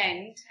in the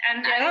end,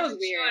 and that was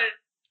weird.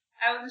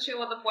 I wasn't sure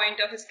what the point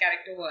of his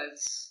character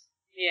was.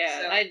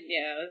 Yeah, I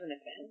wasn't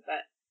a fan of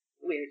that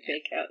weird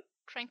fake out.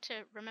 Trying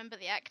to remember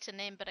the actor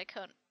name, but I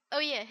can't. Oh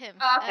yeah, him.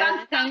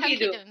 Kang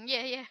Ki-dong.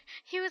 Yeah.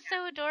 He was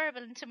so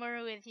adorable in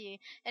Tomorrow with You.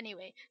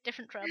 Anyway,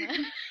 different drama.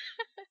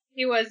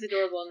 He was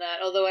adorable in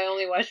that, although I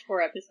only watched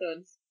 4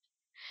 episodes.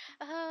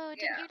 Oh,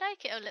 didn't you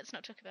like it? Oh, let's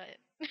not talk about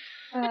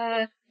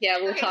it. Yeah,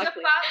 we'll talk later.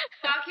 So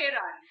Park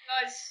Hae-ran,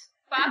 because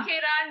Park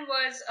Hae-ran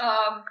was,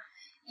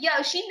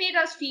 she made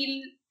us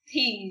feel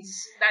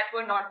things that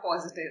were not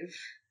positive.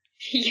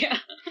 Yeah,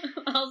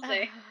 I'll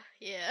say.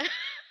 Yeah.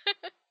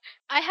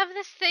 I have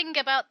this thing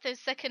about the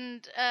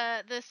second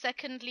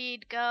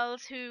lead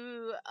girls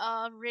who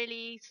are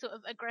really sort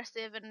of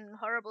aggressive and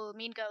horrible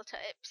mean girl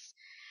types.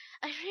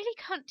 I really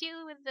can't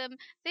deal with them.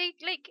 They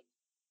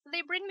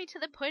bring me to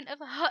the point of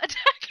a heart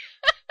attack.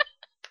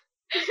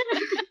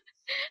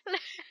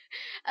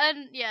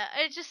 And yeah,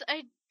 I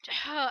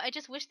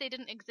just wish they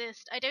didn't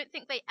exist. I don't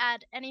think they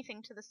add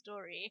anything to the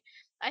story.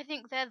 I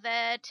think they're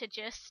there to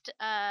just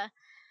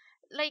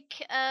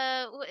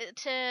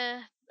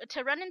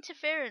to run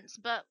interference,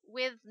 but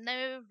with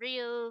no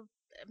real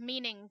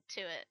meaning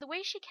to it. The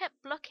way she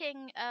kept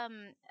blocking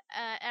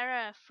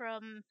Era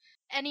from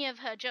any of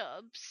her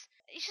jobs,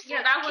 it's just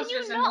that was can you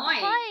just not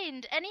annoying.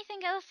 Find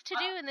anything else to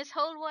do in this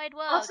whole wide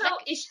world? Also,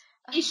 is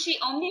she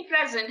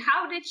omnipresent?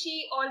 How did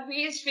she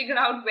always figure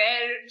out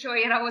where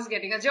Choera was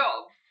getting a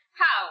job?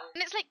 How?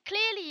 And it's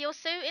clearly you're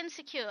so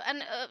insecure,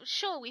 and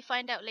sure, we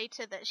find out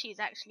later that she's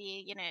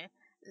actually,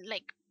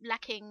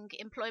 lacking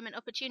employment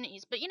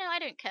opportunities, but I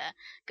don't care.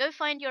 Go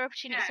find your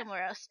opportunity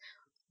somewhere else.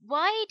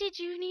 Why did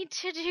you need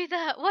to do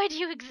that? Why do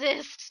you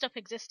exist? Stop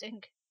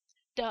existing.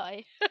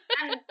 Die.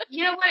 And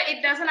you know what?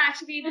 It doesn't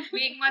actually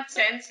make much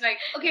sense.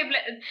 Okay,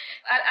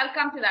 I'll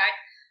come to that.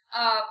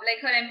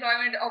 Her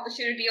employment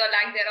opportunity or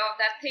lack thereof,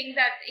 that thing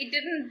that it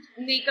didn't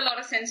make a lot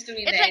of sense to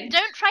me. It's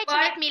don't try to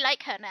make me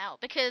like her now,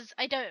 because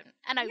I don't,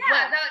 and I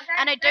won't,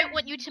 and I don't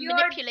want you to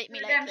manipulate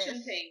me like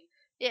this. Thing.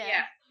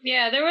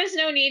 Yeah, there was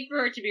no need for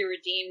her to be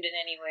redeemed in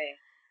any way.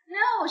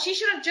 No, she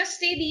should have just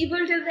stayed evil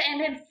till the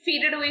end and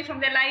faded away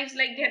from their lives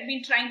like they had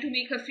been trying to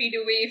make her fade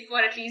away for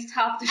at least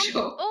half the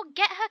show. Or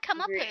get her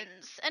Agreed.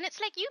 comeuppance. And it's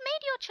like, you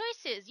made your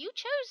choices. You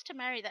chose to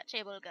marry that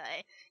chaebol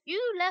guy. You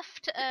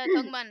left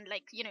Dongman,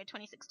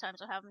 26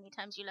 times or however many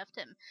times you left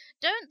him.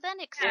 Don't then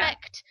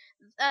expect,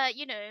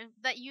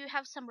 that you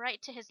have some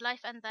right to his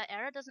life and that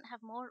Era doesn't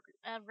have more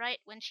right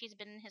when she's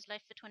been in his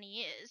life for 20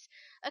 years.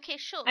 Okay,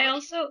 sure.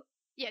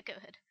 Yeah, go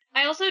ahead.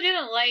 I also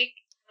didn't like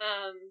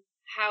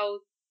how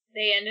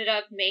they ended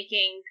up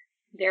making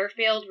their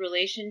failed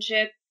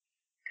relationship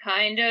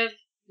kind of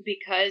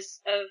because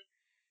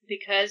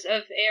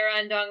of Era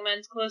and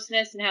Dongman's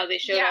closeness, and how they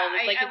showed all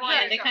this, like, at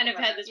the end, they kind of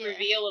had this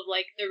reveal of,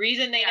 like, the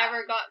reason they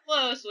never got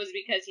close was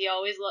because he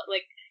always,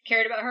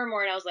 cared about her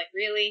more, and I was like,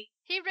 really?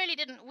 He really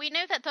didn't. We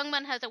know that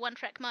Dongman has a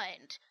one-track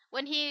mind.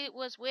 When he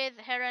was with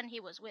Heran,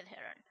 he was with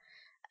Heran.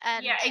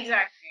 And yeah,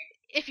 exactly.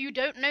 If you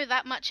don't know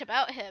that much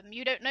about him,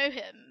 you don't know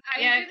him.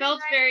 It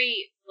felt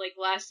very,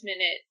 last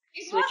minute.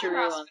 It was a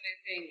last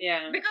minute thing.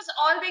 Yeah. Because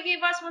all they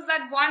gave us was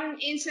that one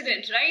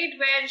incident, right?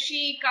 Where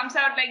she comes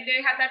out,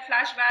 they had that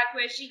flashback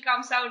where she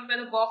comes out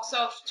with a box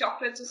of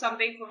chocolates or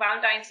something for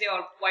Valentine's Day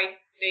or White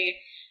Day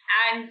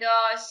and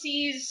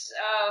sees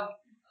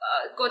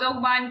Ko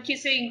Dong-man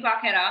kissing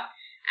Park Hera,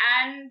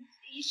 and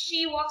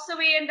she walks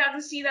away and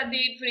doesn't see that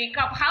they break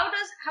up. What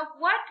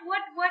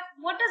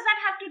does that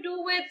have to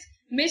do with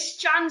missed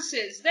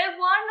chances? There were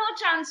no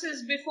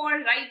chances before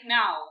right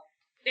now.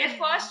 Their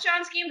first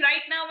chance came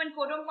right now when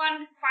Ko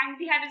Dong-man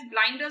finally had his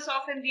blinders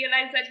off and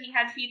realized that he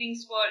had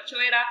feelings for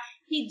Choera.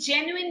 He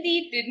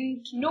genuinely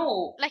didn't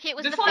know. Like it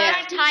was before the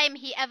first time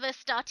he ever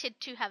started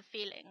to have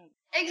feelings.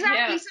 Exactly.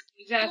 Yeah, so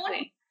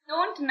exactly.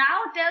 Don't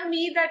now tell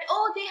me that,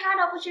 they had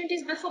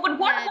opportunities before. But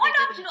what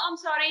opportunity? I'm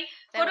sorry.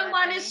 Ko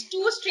Dong-man is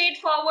too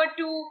straightforward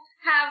to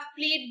have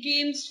played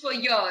games for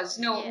years.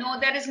 No,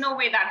 there is no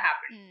way that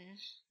happened.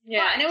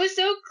 Yeah, and it was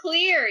so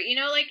clear, in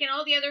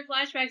all the other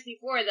flashbacks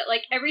before, that,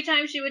 every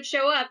time she would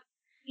show up,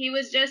 he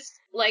was just,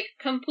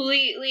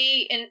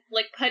 completely,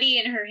 putty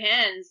in her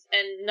hands,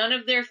 and none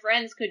of their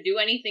friends could do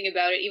anything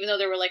about it, even though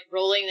they were,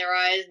 rolling their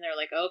eyes, and they're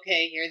like,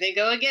 okay, here they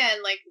go again,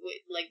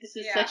 this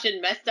is such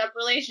a messed up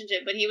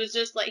relationship, but he was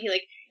just,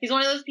 he's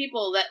one of those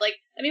people that,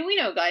 we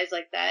know guys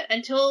like that,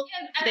 until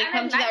they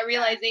come to that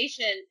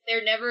realization,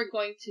 they're never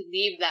going to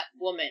leave that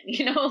woman,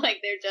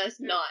 they're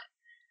just not.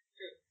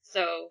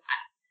 So...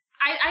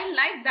 I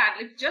like that.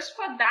 Just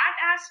for that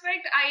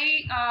aspect,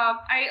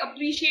 I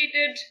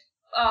appreciated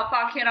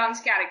Park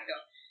Hye-ran's character.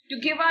 To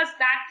give us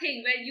that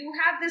thing where you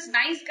have this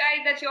nice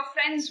guy that you're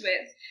friends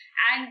with,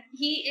 and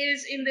he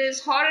is in this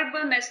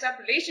horrible, messed up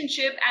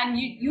relationship, and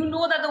you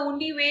know that the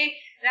only way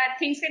that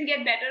things can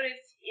get better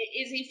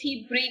is if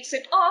he breaks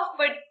it off,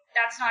 but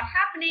that's not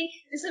happening.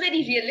 This is a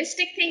very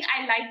realistic thing.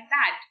 I like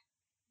that.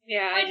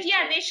 Yeah. But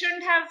they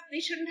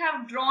shouldn't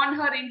have drawn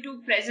her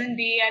into present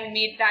day and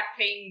made that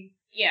thing.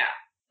 Yeah.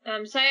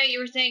 Saya, you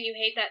were saying you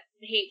hate that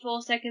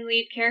hateful second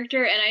lead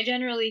character, and I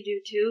generally do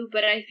too,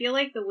 but I feel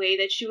like the way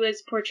that she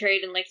was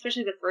portrayed in,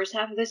 especially the first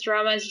half of this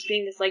drama as just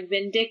being this,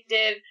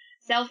 vindictive,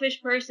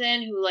 selfish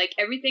person who,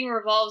 everything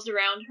revolves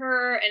around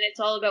her, and it's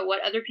all about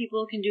what other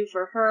people can do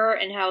for her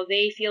and how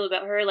they feel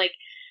about her,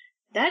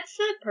 that's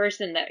a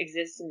person that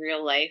exists in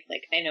real life.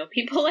 I know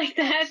people like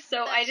that,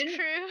 so That's I didn't...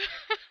 true.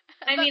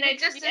 I didn't hate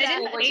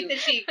that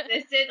she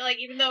existed,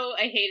 even though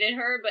I hated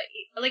her, but,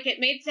 it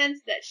made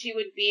sense that she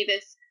would be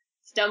this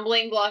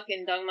stumbling block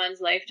in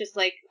Dongman's life, just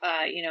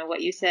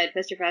what you said,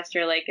 Mr.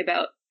 Faster,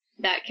 about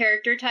that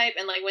character type,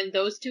 and when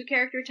those two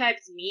character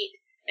types meet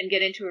and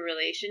get into a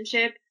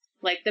relationship,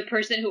 the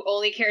person who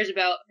only cares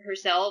about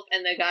herself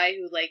and the guy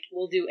who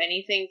will do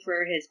anything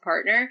for his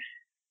partner,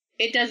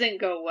 it doesn't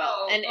go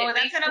well. And it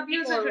that's an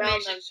abusive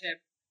relationship.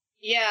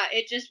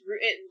 It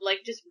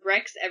just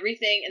wrecks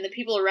everything, and the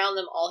people around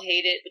them all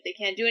hate it, but they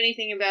can't do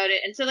anything about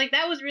it. And so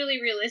that was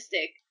really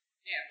realistic.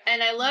 Yeah.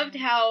 And I loved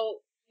how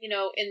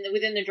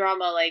within the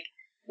drama,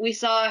 we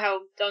saw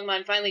how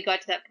Dongman finally got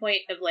to that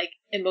point of,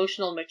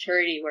 emotional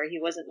maturity where he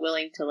wasn't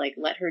willing to,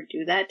 let her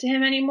do that to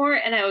him anymore,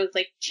 and I was,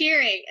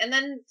 cheering, and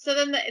then,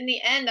 in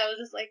the end, I was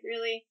just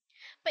really?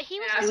 But he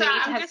was...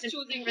 I'm just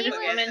choosing for this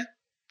woman.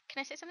 Can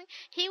I say something?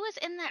 He was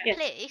in that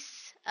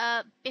place,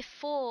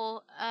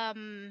 before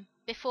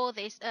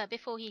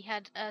he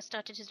had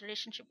started his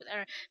relationship with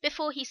Era,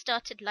 before he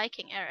started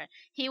liking Era,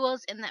 he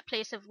was in that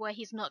place of where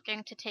he's not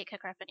going to take her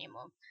crap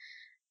anymore.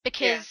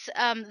 Because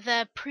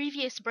the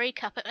previous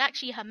breakup,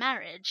 actually her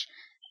marriage,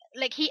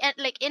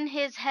 in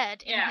his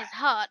head, in his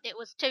heart, it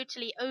was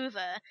totally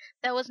over.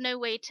 There was no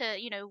way to,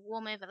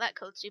 warm over that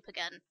cold soup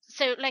again.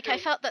 So, I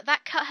felt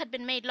that cut had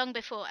been made long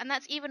before, and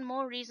that's even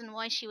more reason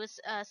why she was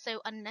so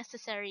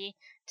unnecessary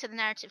to the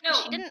narrative.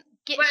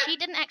 Because she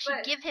didn't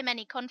actually give him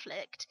any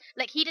conflict.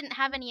 He didn't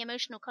have any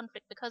emotional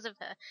conflict because of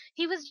her.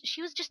 She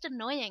was just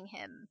annoying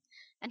him.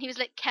 And he was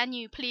like, can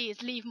you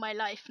please leave my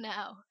life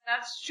now?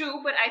 That's true,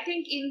 but I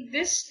think in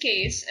this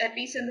case, at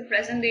least in the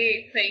present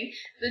day thing,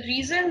 the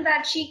reason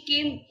that she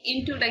came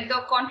into, like,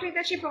 the conflict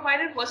that she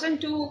provided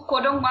wasn't to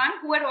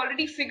Kodongman, who had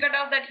already figured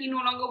out that he no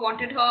longer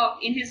wanted her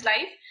in his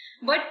life,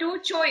 but to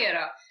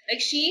Choyera.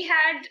 Like, she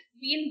had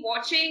been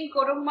watching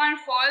Kodongman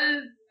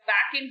fall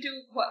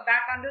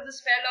back under the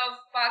spell of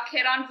Park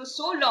Heran for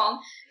so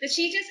long that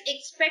she just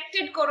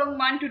expected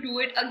Korongman to do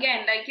it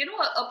again, like, you know,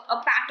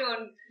 a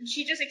pattern.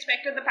 She just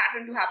expected the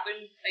pattern to happen,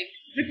 like,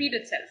 repeat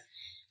itself.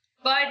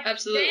 But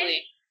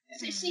Absolutely.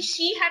 then,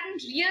 she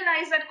hadn't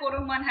realized that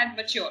Korongman had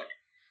matured.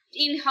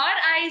 In her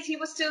eyes, he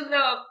was still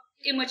the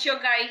immature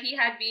guy he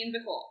had been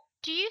before.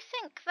 Do you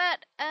think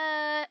that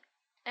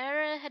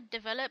Era had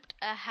developed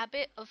a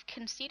habit of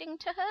conceding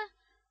to her,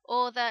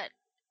 or that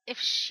if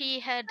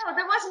she had No,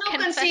 there was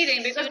no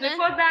conceding, because sooner?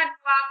 before that,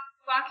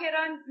 Park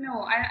Heran,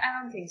 no, I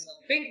don't think so.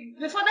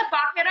 Before that,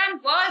 Park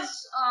Heran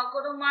was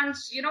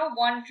Kodongman's, you know,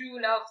 one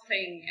true love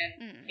thing,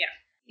 and yeah.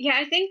 Yeah,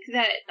 I think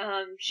that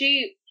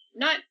she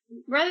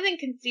rather than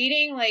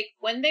conceding, like,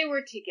 when they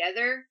were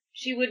together,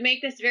 she would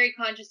make this very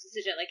conscious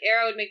decision. Like,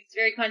 Era would make this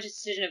very conscious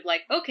decision of,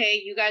 like,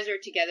 okay, you guys are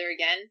together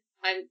again.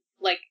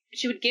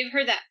 She would give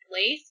her that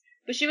place,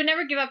 but she would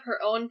never give up her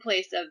own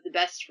place of the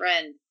best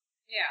friend.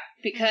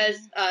 Yeah.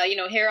 Because,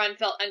 Heron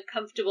felt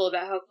uncomfortable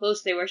about how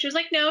close they were. She was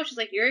like, no, she's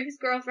like, you're his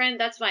girlfriend,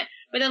 that's fine.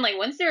 But then, like,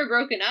 once they were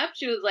broken up,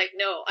 she was like,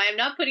 no, I am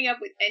not putting up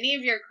with any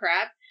of your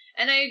crap.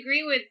 And I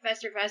agree with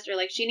Fester.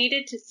 Like, she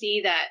needed to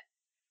see that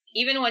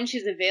even when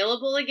she's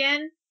available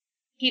again,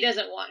 he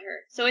doesn't want her.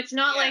 So it's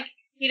not like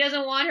he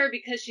doesn't want her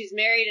because she's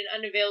married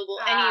and unavailable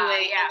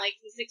anyway, and, like,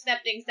 he's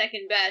accepting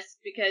second best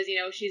because, you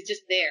know, she's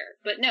just there.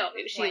 But no,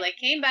 she, like,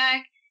 came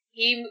back.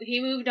 He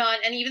moved on,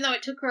 and even though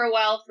it took her a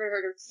while for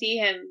her to see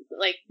him,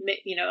 like,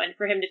 you know, and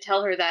for him to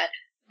tell her that,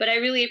 but I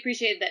really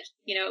appreciate that,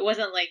 you know, it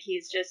wasn't like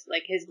he's just,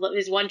 like, his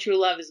one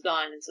true love is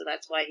gone, and so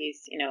that's why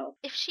he's, you know.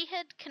 If she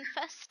had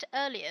confessed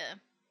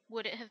earlier,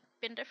 would it have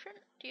been different,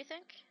 do you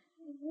think?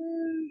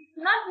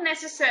 Not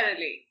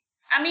necessarily.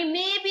 I mean,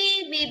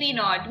 maybe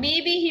not.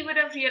 Maybe he would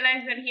have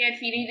realized that he had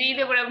feelings. Maybe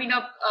there would have been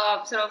a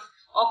sort of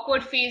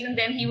awkward phase, and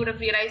then he would have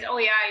realized, oh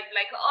yeah,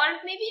 or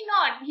maybe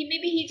not.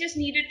 Maybe he just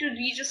needed to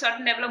reach a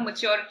certain level of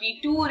maturity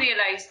to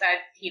realize that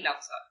he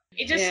loves her.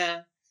 It just,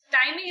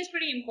 timing is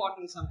pretty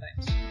important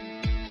sometimes.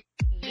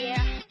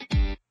 Yeah.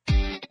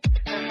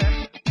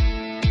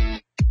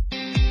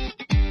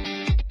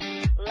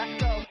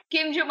 Let's go.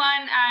 Kim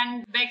Joo-man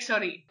and Baek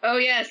So-ri. Oh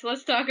yes,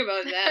 let's talk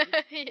about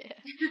that. Yeah.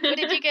 What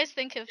did you guys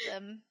think of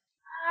them?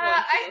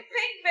 I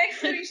think Baek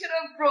So-ri should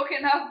have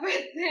broken up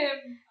with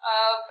him,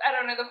 I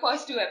don't know, the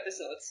first 2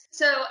 episodes.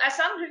 So, as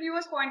some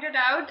reviewers pointed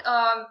out,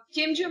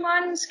 Kim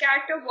Joo-man's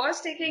character was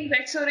taking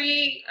Baek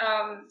So-ri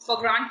for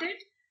granted,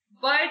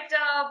 but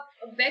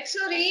Baek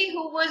So-ri,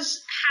 who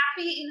was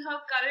happy in her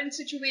current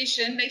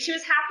situation, like, she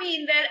was happy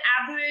in their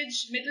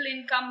average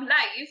middle-income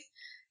life,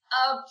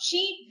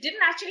 she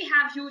didn't actually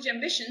have huge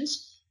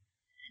ambitions,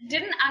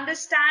 didn't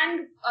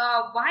understand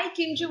why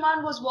Kim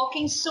Joo-man was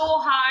working so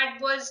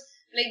hard, was,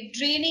 like,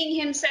 draining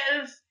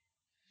himself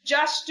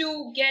just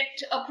to get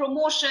a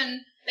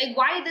promotion, like,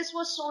 why this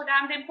was so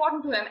damned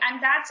important to him.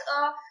 And that's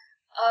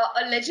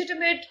a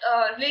legitimate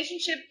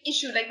relationship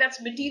issue. Like,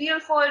 that's material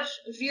for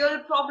real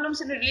problems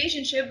in a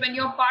relationship when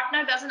your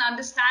partner doesn't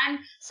understand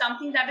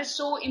something that is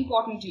so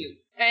important to you.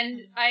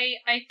 And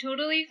I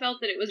totally felt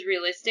that it was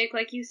realistic,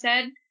 like you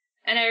said.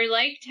 And I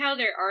liked how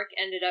their arc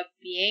ended up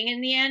being in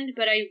the end,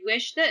 but I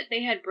wish that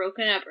they had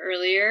broken up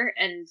earlier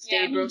and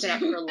stayed broken up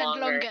for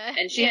longer.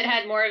 And she had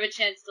had more of a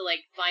chance to,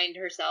 like, find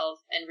herself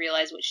and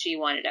realize what she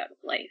wanted out of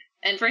life.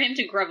 And for him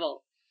to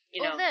grovel,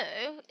 you know.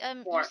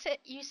 Although,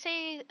 you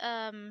say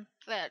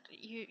that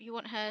you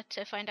want her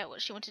to find out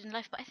what she wanted in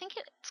life, but I think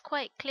it's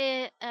quite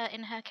clear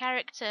in her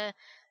character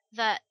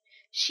that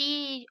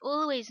she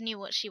always knew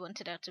what she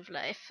wanted out of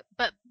life,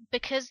 but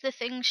because the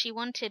thing she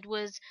wanted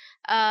was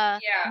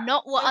not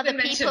what other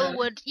people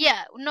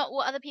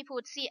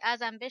would see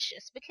as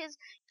ambitious, because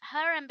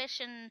her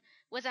ambition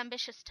was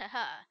ambitious to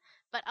her,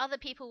 but other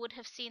people would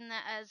have seen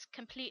that as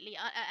completely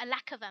a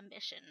lack of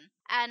ambition.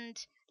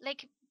 And,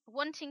 like,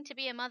 wanting to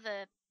be a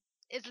mother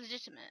is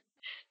legitimate.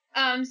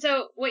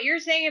 So what you're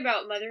saying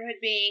about motherhood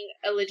being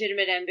a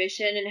legitimate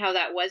ambition and how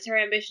that was her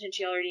ambition and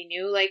she already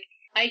knew, like,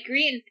 I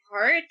agree in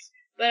part.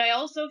 But I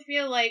also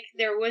feel like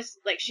there was,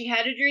 like, she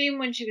had a dream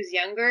when she was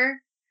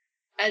younger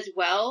as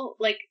well.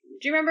 Like,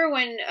 do you remember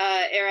when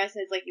Era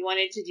says, like, you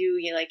wanted to do,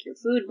 you know, like, your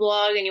food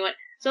blog and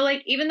so,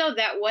 like, even though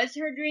that was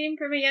her dream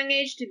from a young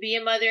age to be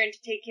a mother and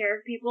to take care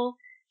of people,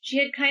 she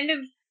had kind of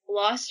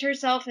lost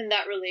herself in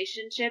that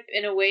relationship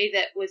in a way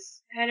that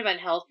was kind of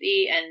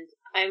unhealthy, and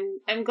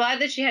I'm glad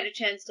that she had a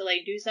chance to,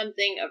 like, do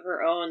something of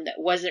her own that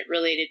wasn't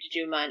related to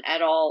Joo-man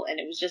at all, and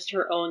it was just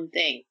her own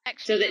thing.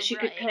 Actually, so that she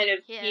could kind of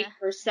keep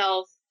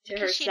herself to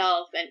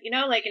herself and, you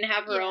know, like, and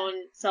have her own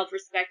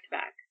self-respect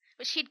back.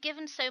 But she'd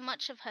given so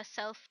much of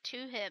herself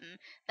to him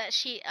that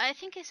I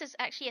think this is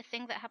actually a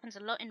thing that happens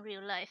a lot in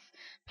real life,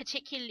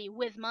 particularly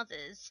with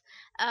mothers.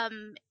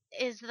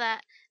 is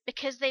that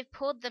because they've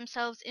poured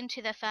themselves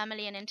into their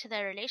family and into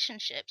their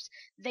relationships,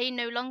 they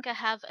no longer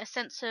have a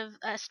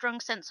strong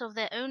sense of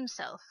their own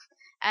self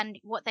and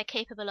what they're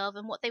capable of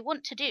and what they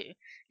want to do.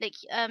 Like,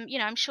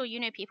 I'm sure you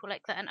know people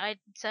like that, and I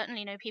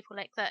certainly know people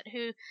like that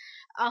who,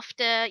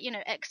 after,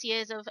 X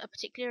years of a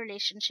particular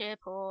relationship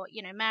or,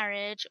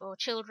 marriage or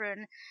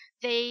children,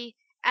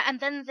 and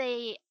then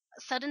they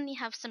suddenly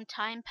have some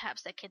time,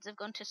 perhaps their kids have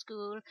gone to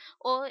school,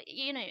 or,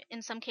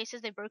 in some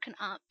cases they've broken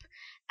up,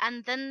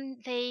 and then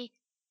they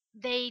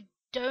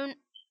don't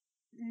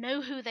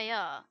know who they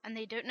are and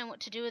they don't know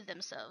what to do with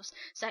themselves.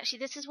 So actually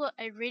this is what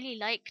I really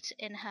liked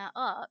in her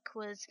arc,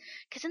 was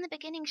because in the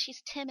beginning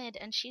she's timid,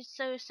 and she's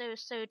so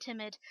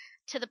timid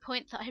to the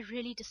point that I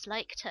really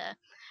disliked her.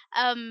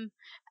 And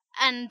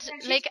And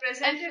she's like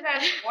presented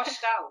as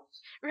washed out.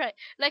 right,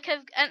 like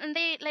and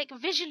they, like,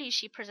 visually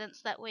she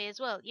presents that way as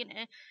well.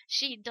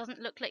 She doesn't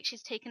look like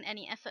she's taken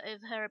any effort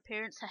over her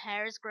appearance. Her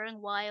hair is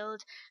growing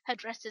wild, her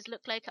dresses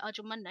look like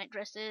Arjuman night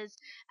dresses,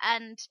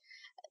 and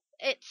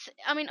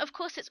I mean, of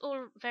course it's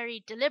all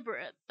very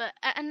deliberate, but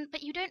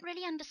you don't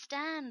really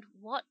understand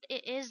what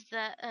it is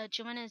that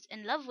Juman is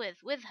in love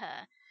with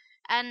her.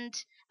 And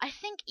I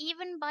think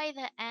even by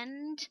the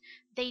end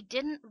they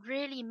didn't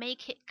really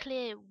make it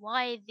clear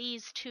why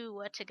these two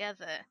were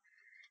together.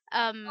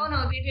 Oh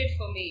no, they did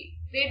for me.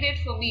 They did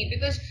for me,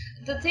 because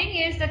the thing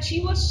is that she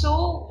was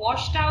so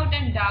washed out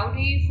and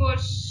dowdy for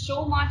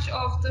so much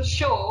of the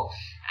show,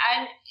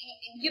 and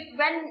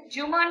when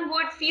Juman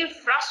would feel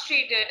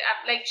frustrated,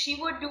 like she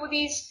would do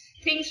these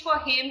things for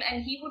him,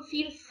 and he would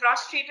feel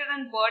frustrated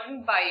and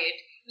burdened by it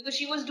because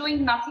she was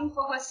doing nothing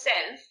for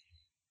herself.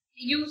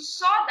 You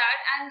saw that,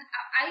 and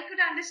I could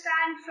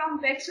understand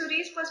from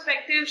Beksuri's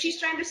perspective. She's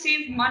trying to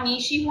save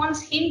money. She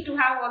wants him to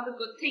have all the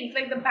good things,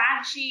 like the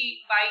bag she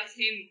buys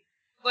him,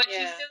 but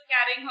she's still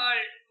carrying her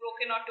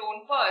broken or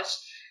torn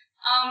purse.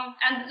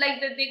 And like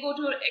they go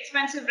to an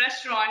expensive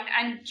restaurant,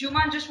 and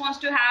Juman just wants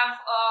to have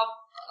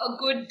a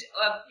good,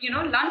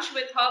 lunch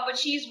with her, but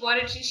she's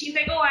worried. She's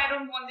like, oh, I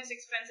don't want this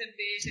expensive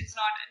dish. It's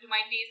not to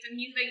my taste. And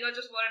he's like, you're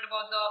just worried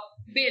about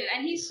the bill.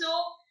 And he's so,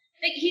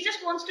 like, he just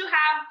wants to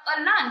have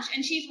a lunch,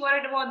 and she's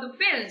worried about the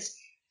bills.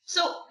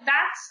 So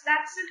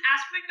that's an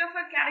aspect of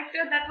her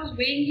character that was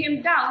weighing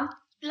him down.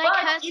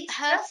 Like,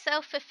 her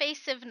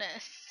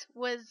self-effaceiveness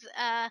was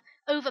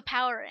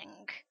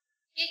overpowering.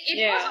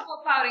 It was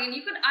overpowering, and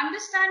you could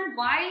understand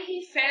why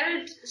he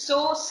felt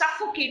so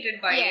suffocated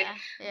by it.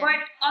 Yeah. But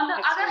on the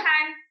other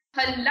hand,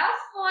 her love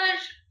for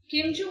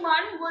Kim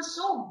Joo-man was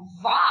so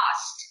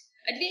vast.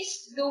 At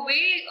least the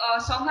way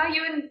Song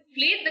Ha-yoon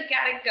played the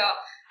character,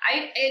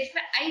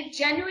 I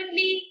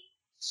genuinely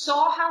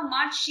saw how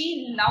much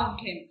she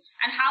loved him,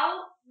 and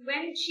how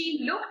when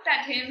she looked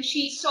at him,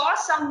 she saw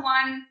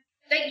someone.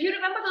 Like, you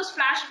remember those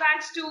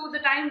flashbacks to the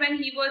time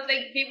when he was,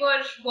 like, they were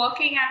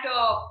working at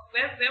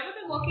where were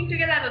they working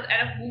together? At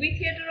a movie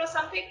theater or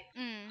something?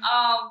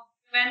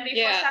 When they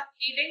first started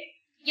dating?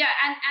 Yeah,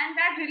 and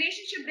that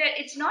relationship there,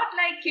 it's not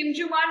like Kim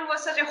Joo-man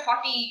was such a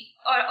hottie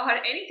or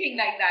anything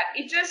like that.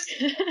 It just,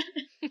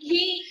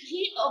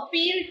 he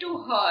appealed to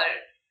her.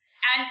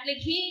 And, like,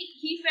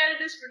 he felt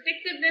this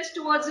protectiveness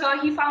towards her.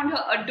 He found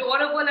her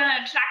adorable and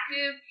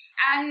attractive,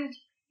 and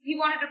he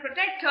wanted to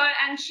protect her,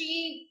 and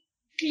she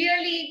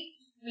clearly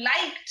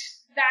liked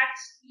that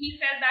he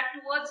felt that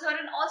towards her,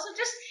 and also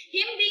just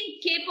him being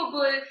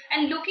capable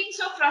and looking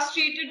so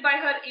frustrated by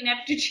her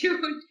ineptitude.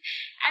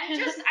 And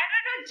just, I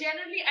don't know,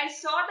 generally I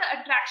saw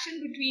the attraction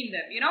between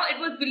them. It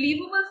was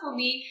believable for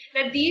me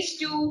that these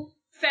two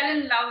fell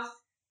in love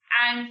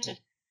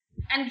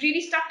and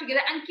really stuck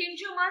together. And Kim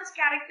Joo-man's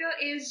character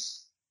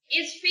is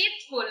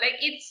faithful. Like,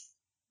 it's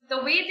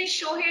the way they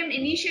show him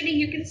initially,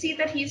 you can see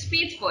that he's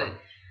faithful.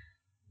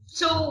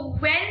 So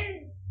when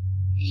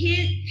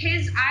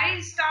his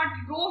eyes start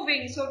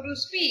roving, so to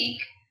speak.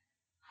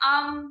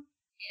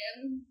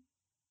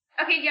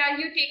 Okay, yeah,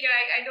 you take it.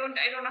 I don't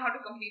know how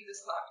to complete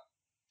this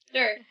thought.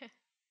 Sure.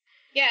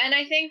 Yeah, and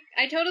I think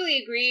I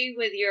totally agree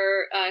with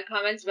your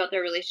comments about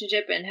their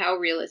relationship and how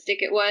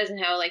realistic it was,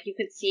 and how, like, you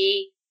could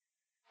see.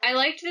 I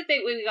liked that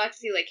we got to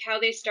see, like, how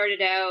they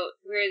started out,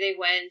 where they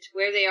went,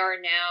 where they are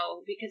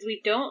now, because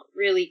we don't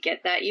really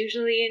get that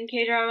usually in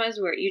K-dramas,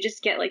 where you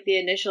just get, like, the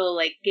initial,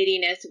 like,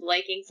 giddiness of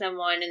liking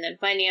someone, and then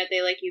finding out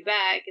they like you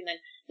back, and then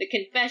the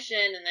confession,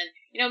 and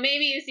then,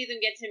 maybe you see them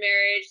get to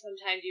marriage,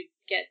 sometimes you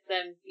get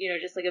them,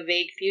 just, like, a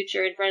vague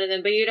future in front of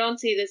them, but you don't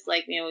see this,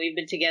 like, we've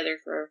been together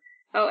for,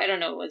 I don't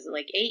know, was it,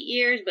 like, 8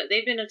 years? But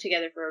they've been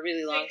together for a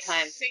really long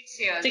time. 6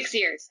 years. 6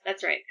 years,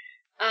 that's right.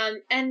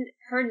 And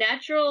her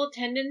natural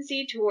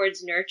tendency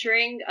towards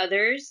nurturing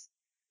others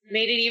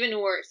made it even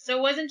worse. So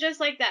it wasn't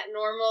just like that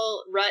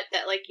normal rut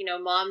that, like,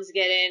 moms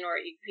get in or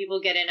people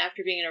get in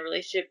after being in a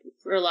relationship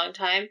for a long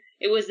time.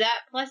 It was that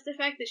plus the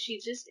fact that she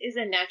just is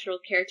a natural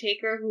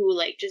caretaker who,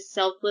 like, just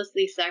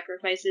selflessly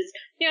sacrifices.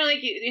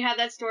 Like you have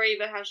that story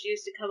about how she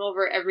used to come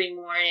over every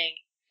morning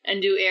and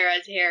do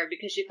Era's hair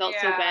because she felt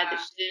so bad that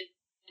she didn't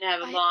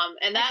have a mom.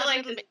 And that, I got like,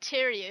 a little bit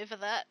teary over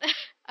that.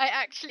 I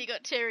actually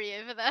got teary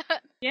over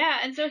that. Yeah,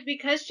 and so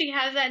because she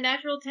has that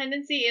natural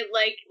tendency, it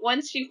like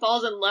once she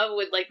falls in love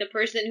with like the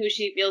person who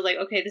she feels like,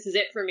 okay, this is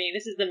it for me,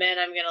 this is the man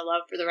I'm gonna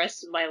love for the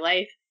rest of my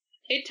life.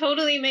 It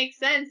totally makes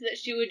sense that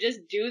she would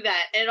just do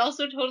that, and it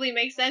also totally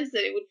makes sense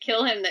that it would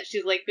kill him that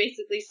she's like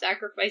basically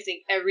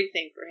sacrificing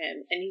everything for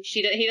him, and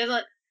she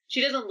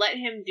doesn't let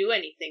him do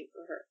anything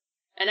for her.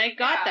 And I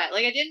got that.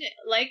 Like I didn't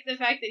like the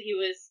fact that he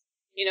was,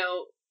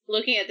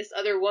 looking at this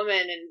other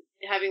woman and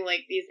having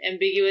like these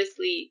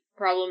ambiguously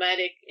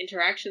problematic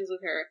interactions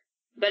with her.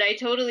 But I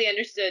totally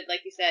understood,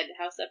 like you said,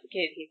 how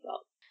suffocated he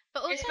felt.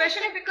 But also,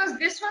 especially because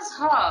this was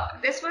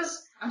her. This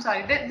was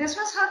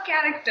her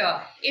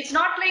character. It's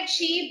not like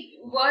she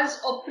was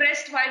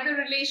oppressed by the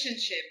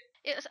relationship.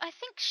 I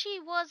think she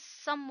was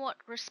somewhat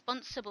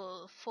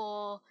responsible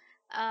for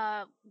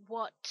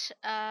what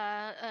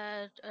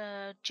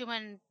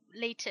Juman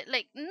later,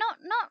 like not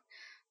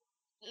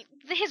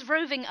his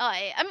roving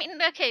eye. I mean,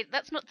 okay,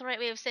 that's not the right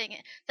way of saying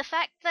it. The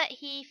fact that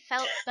he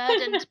felt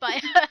burdened by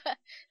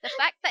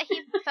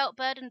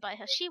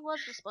her, she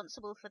was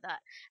responsible for that,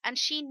 and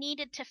she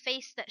needed to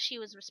face that she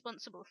was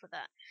responsible for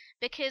that,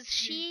 because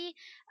she,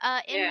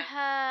 in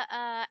her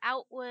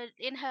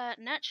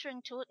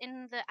nurturing tool,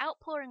 in the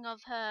outpouring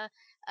of her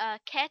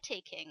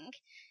caretaking,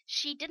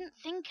 she didn't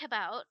think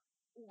about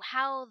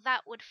how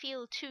that would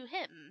feel to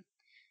him,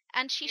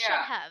 and she should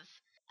have.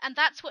 And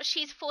that's what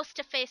she's forced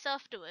to face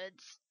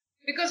afterwards.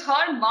 Because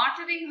her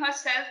martyring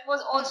herself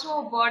was also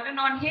a burden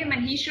on him,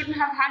 and he shouldn't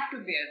have had to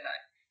bear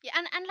that. Yeah,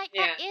 and like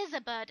that is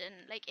a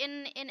burden. Like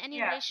in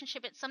any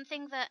relationship, it's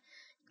something that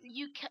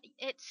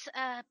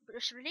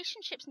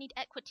relationships need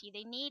equity.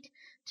 They need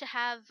to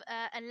have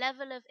a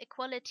level of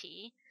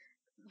equality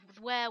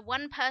where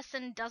one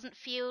person doesn't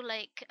feel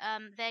like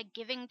they're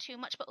giving too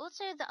much, but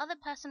also the other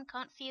person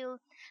can't feel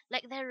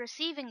like they're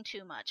receiving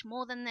too much,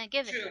 more than they're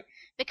giving. True.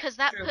 Because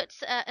that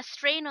puts a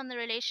strain on the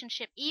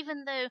relationship,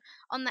 even though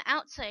on the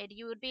outside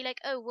you would be like,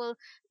 oh, well,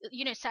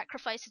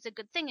 sacrifice is a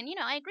good thing. And,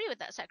 I agree with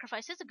that.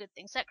 Sacrifice is a good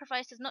thing.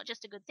 Sacrifice is not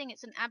just a good thing,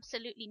 it's an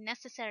absolutely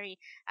necessary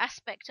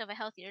aspect of a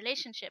healthy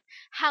relationship.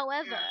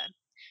 However,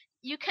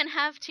 you can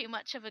have too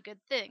much of a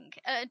good thing.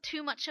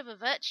 Too much of a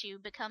virtue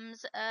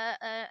becomes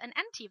an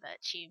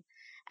anti-virtue.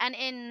 And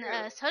in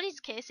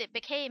Sully's case, it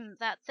became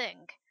that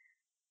thing.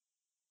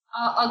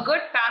 A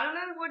good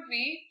parallel would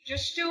be,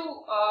 just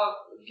to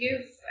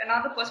give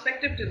another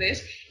perspective to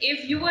this,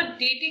 if you were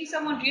dating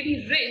someone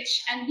really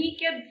rich and he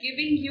kept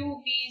giving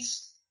you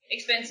these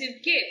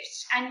expensive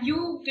gifts and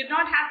you did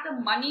not have the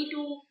money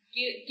to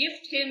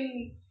gift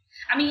him.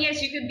 I mean,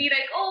 yes, you could be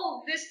like,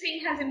 oh, this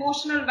thing has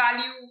emotional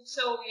value,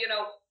 so,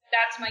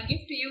 that's my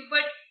gift to you.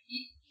 But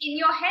in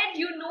your head,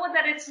 you know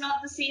that it's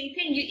not the same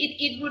thing.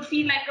 It would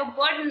feel like a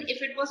burden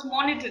if it was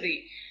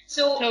monetary.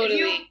 So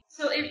totally.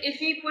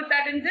 If we put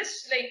that in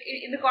this, like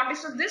in the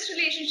context of this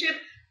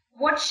relationship,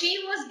 what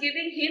she was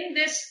giving him,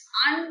 this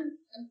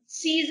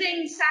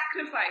unceasing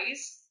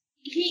sacrifice,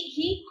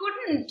 he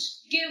couldn't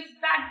give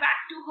that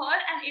back to her,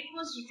 and it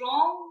was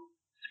wrong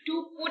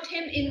to put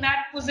him in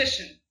that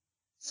position.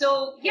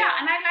 So,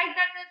 and I like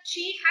that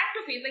she had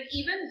to face, like,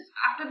 even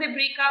after they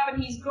break up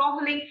and he's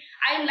groveling,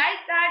 I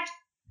like that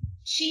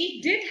she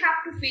did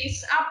have to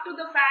face up to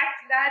the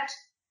fact that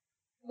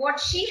what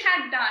she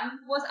had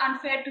done was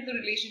unfair to the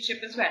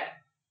relationship as well.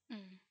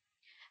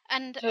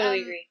 And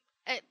totally agree.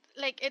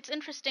 It's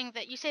interesting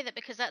that you say that,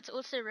 because that's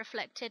also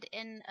reflected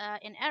in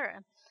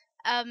Error.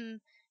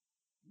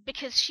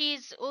 Because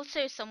she's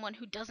also someone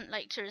who doesn't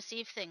like to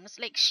receive things.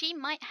 Like, she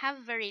might have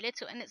very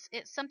little, and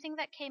it's something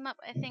that came up,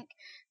 I think,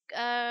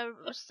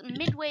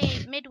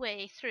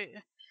 midway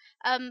through.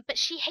 But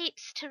she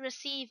hates to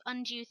receive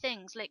undue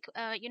things, like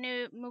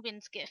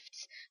Mugen's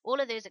gifts, all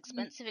of those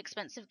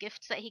expensive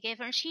gifts that he gave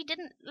her, and she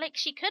didn't, like,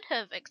 she could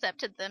have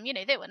accepted them.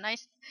 They were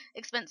nice,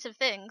 expensive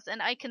things,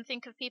 and I can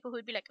think of people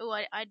who'd be like, oh,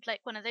 I'd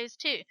like one of those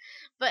too.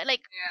 But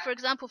for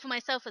example, for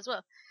myself as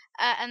well,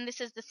 and this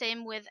is the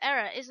same with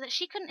Error, is that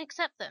she couldn't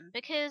accept them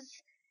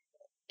because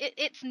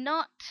it's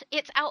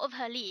out of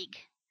her league.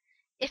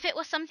 If it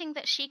was something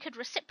that she could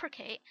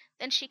reciprocate,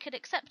 then she could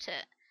accept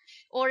it.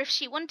 Or if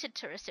she wanted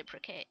to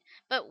reciprocate.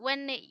 But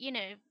when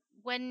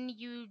when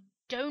you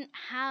don't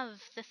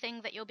have the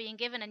thing that you're being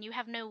given, and you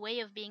have no way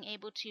of being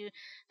able to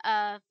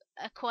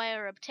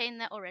acquire or obtain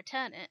that or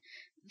return it,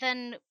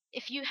 then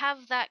if you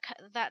have that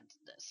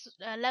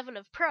level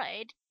of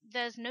pride,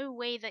 there's no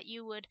way that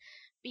you would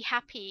be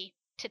happy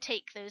to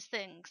take those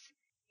things.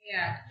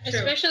 Yeah, true.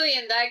 Especially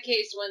in that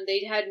case when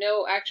they had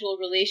no actual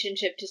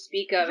relationship to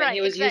speak of, and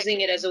he was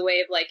using it as a way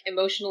of like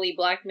emotionally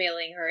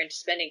blackmailing her into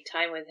spending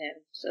time with him.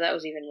 So that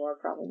was even more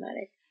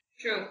problematic.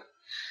 True.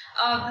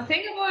 The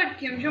thing about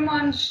Kim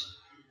Jong-un's,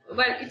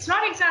 well, it's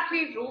not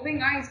exactly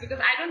roving eyes, because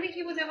I don't think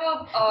he was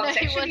ever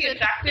sexually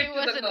attracted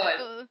to the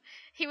girl.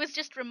 He was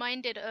just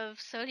reminded of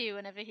Soryu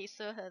whenever he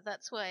saw her.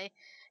 That's why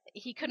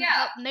he couldn't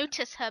help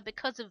notice her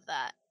because of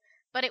that.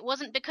 But it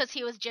wasn't because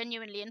he was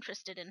genuinely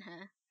interested in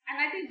her. And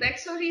I think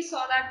Baekseori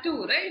saw that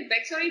too, right?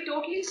 Baekseori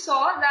totally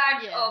saw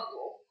that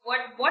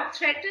what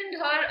threatened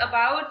her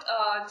about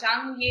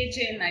Jang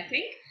Ye-jin, I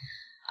think,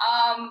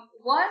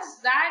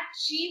 was that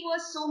she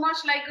was so much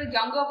like a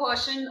younger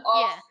version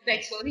of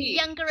Bexori.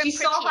 Younger and she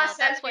prettier, saw herself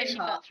that's why in she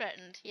her. felt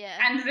threatened. Yeah.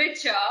 And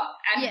richer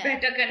and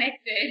better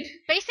connected.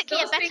 Basically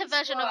Those a better things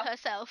version were, of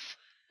herself.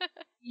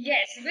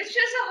 Yes, which is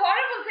a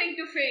horrible thing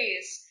to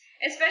face,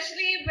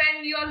 especially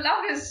when your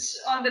love is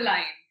on the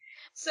line.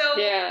 So,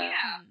 yeah.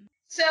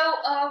 So,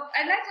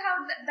 I like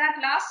how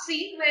that last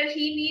scene where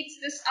he meets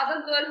this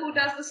other girl who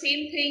does the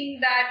same thing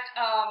that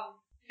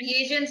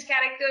Yejin's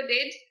character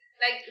did,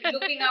 like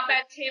looking up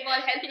at him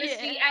all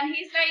helplessly, and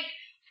he's like,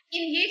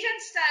 in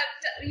Yejin's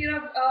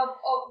style,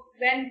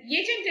 when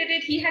Yejin did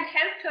it, he had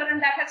helped her,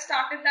 and that had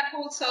started that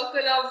whole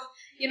circle of,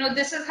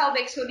 this is how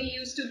Bexori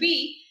used to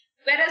be.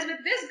 Whereas with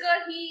this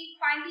girl, he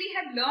finally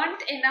had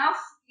learned enough,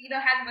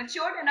 had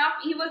matured enough.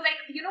 He was like,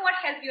 you know what,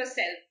 help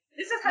yourself.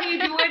 This is how you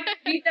do it.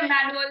 Read the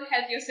manual,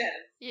 help yourself.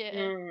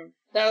 Yeah.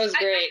 That was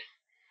great.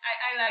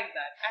 I like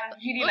that. I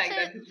really also,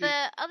 like that.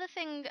 The other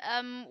thing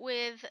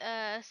with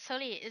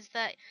Sully is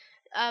that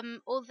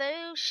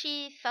although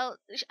she felt,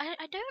 I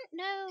don't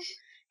know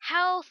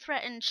how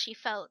threatened she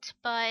felt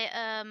by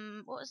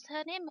what was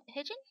her name?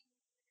 Hijin?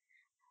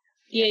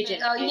 Yejin.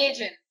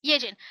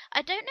 Yejin.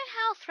 I don't know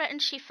how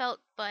threatened she felt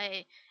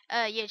by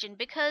Yejin,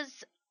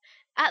 because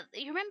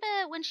you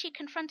remember when she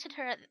confronted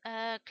her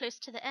at close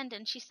to the end,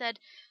 and she said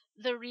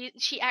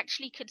she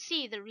actually could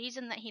see the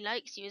reason that he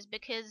likes you is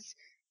because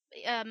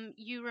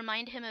you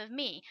remind him of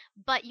me,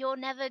 but you're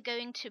never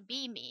going to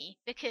be me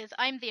because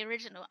I'm the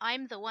original.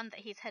 I'm the one that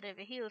he's head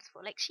over heels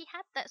for. Like, she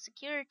had that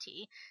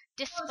security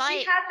despite.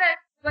 She had that,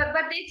 but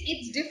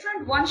it's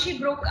different once she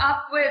broke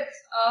up with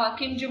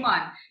Kim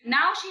Joo-man.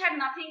 Now she had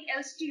nothing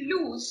else to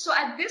lose. So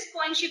at this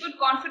point, she could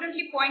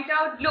confidently point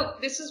out,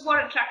 look, this is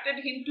what attracted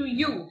him to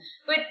you.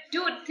 But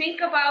dude, think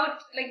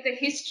about like the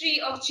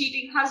history of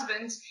cheating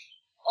husbands.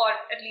 Or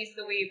at least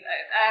the way,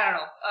 I don't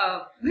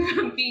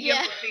know, media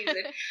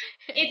portrays it.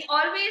 It's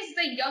always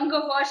the younger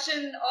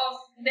version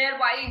of their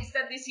wives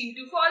that they seem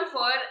to fall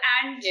for,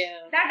 and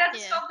that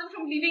doesn't stop them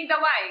from leaving the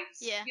wives.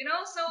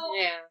 So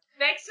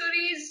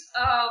Bexori's,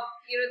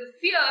 the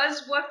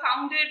fears were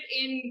founded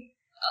in,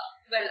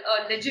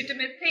 a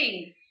legitimate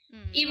thing.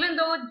 Even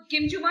though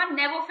Kim Joo-man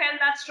never felt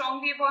that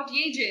strongly about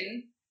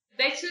Yejin,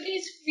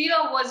 Bexori's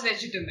fear was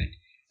legitimate.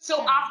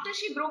 So after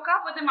she broke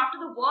up with him, after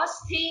the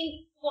worst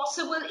thing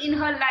possible in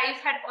her life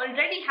had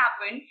already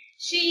happened,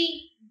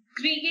 she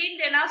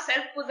regained enough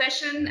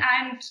self-possession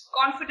and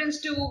confidence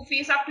to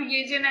face up to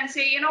Yejin and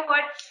say, you know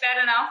what,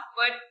 fair enough,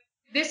 but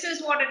this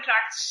is what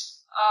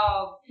attracts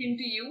him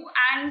to you.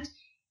 And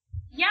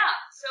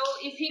so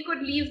if he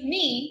could leave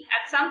me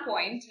at some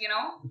point,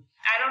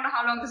 I don't know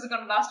how long this is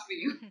going to last for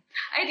you.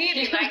 I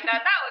really like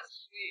that. That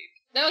was great.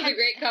 That was a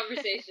great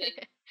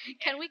conversation.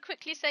 Can we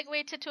quickly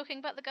segue to talking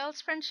about the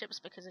girls'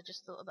 friendships, because I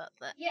just thought about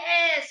that.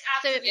 Yes,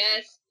 absolutely. So,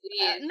 yes,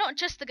 please. Not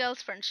just the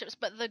girls' friendships,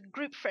 but the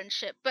group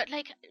friendship. But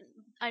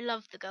I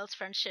love the girls'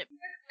 friendship.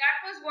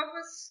 That was what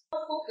was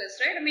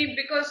focused, right? I mean,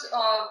 because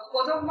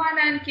Ko Dong-man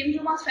and Kim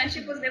Joo-man's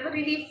friendship was never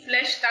really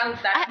fleshed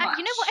out that much.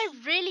 You know what I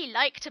really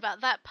liked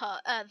about that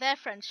part, their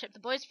friendship, the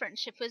boys'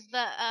 friendship, was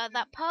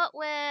that part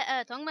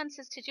where Dong-man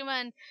says to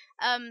Joo-man,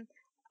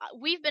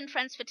 we've been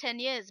friends for 10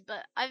 years,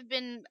 but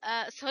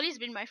Soli's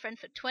been my friend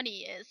for 20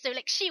 years, so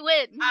she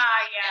wins.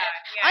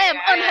 I am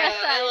on her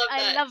side.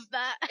 I love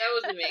that. That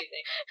was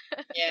amazing.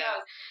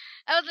 Yeah.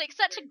 I was like,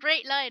 such a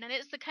great line, and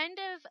it's the kind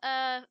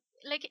of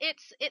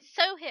it's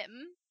so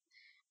him,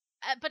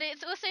 but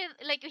it's also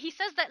like he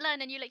says that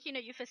line, and you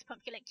you fist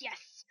pump. You're like,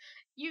 yes,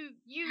 you're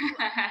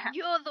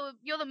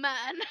the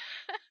man.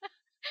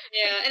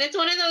 Yeah, and it's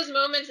one of those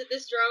moments that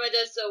this drama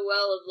does so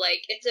well of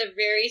it's a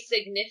very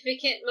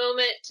significant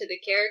moment to the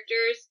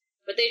characters,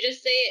 but they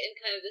just say it in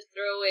kind of this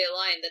throwaway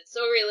line that's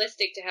so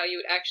realistic to how you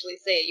would actually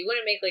say it. You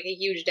wouldn't make a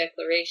huge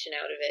declaration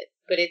out of it,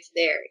 but it's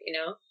there,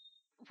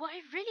 What I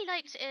really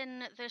liked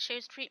in the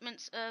show's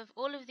treatments of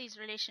all of these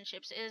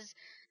relationships is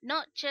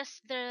not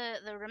just the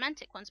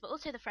romantic ones, but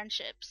also the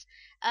friendships.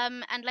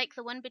 And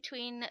the one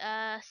between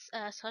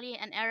Solly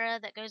and Era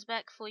that goes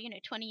back for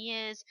 20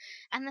 years,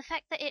 and the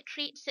fact that it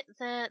treats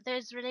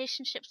those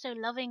relationships so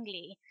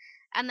lovingly,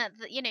 and that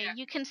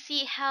you can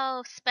see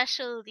how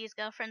special these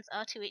girlfriends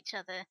are to each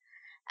other.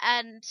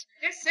 And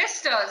they're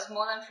sisters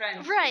more than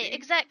friends. Right, really.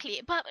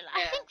 exactly. But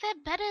I think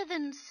they're better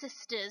than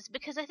sisters,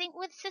 because I think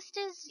with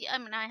sisters, I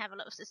mean, I have a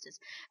lot of sisters.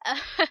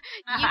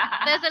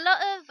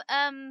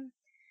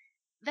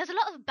 There's a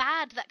lot of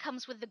bad that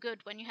comes with the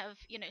good when you have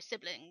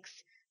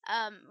siblings.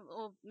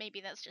 Or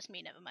maybe that's just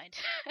me. Never mind.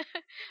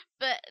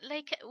 But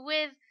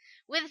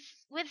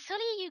with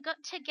Sully,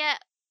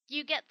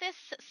 you get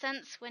this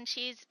sense when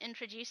she's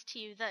introduced to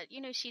you that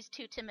she's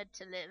too timid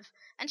to live,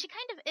 and she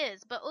kind of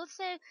is, but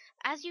also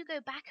as you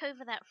go back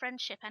over that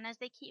friendship and as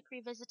they keep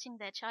revisiting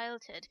their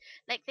childhood,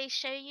 they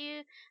show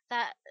you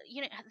that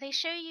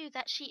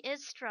she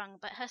is strong,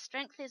 but her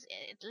strength is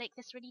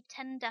this really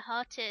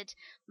tender-hearted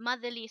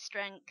motherly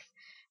strength.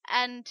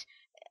 And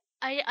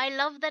I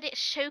love that it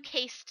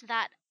showcased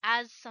that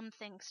as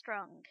something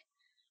strong,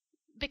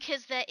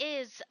 because there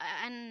is,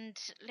 and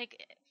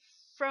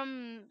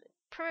from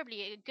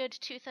probably a good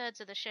 2/3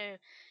 of the show,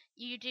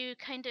 you do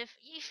kind of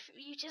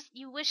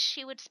you wish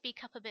she would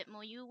speak up a bit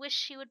more. You wish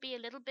she would be a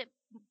little bit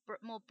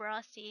more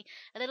brassy,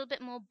 a little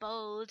bit more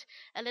bold,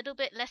 a little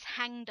bit less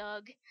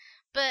hangdog.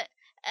 But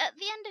at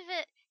the end of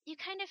it, you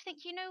kind of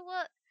think, you know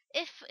what?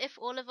 If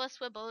all of us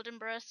were bold and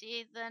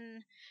brassy,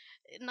 then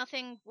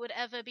nothing would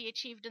ever be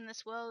achieved in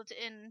this world.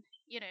 In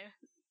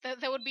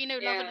there would be no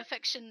love and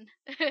affection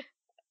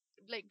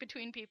like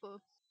between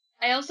people.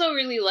 I also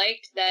really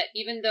liked that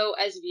even though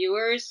as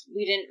viewers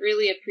we didn't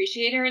really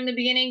appreciate her in the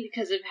beginning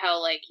because of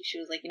how like she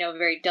was like,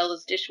 very dull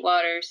as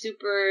dishwater,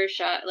 super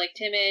shy, like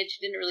timid,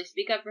 she didn't really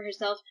speak up for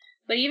herself.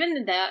 But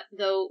even that,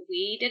 though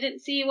we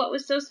didn't see what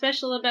was so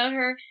special about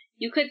her,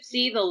 you could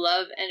see the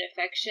love and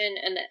affection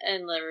and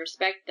the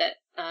respect that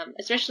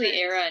especially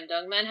Era and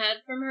Dongman had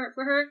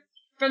for her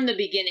from the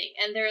beginning.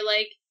 And they're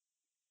like,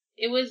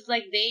 it was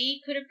like they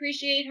could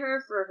appreciate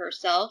her for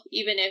herself,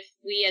 even if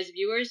we as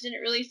viewers didn't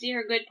really see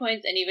her good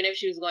points, and even if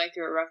she was going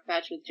through a rough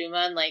patch with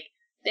Juman, like,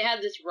 they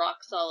had this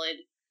rock solid,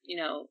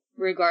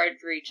 regard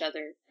for each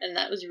other, and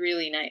that was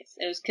really nice.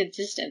 It was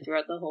consistent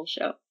throughout the whole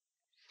show.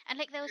 And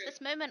like there was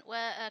this moment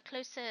where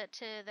closer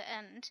to the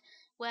end,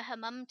 where her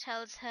mum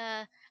tells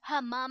her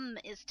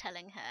is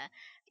telling her,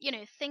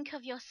 think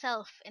of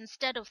yourself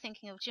instead of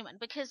thinking of Juman,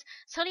 because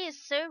Sully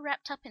is so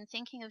wrapped up in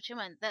thinking of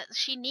Juman that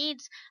she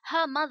needs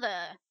her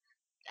mother.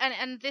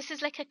 And this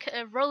is like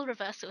a role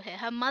reversal here.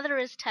 Her mother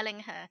is telling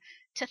her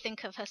to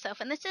think of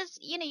herself. And this is,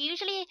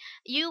 usually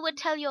you would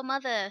tell your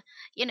mother,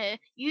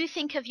 you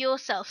think of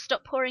yourself,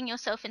 stop pouring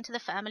yourself into the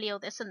family or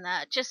this and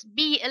that. Just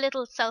be a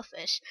little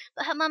selfish.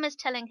 But her mum is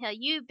telling her,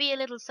 you be a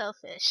little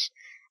selfish.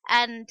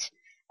 And,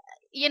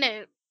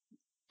 it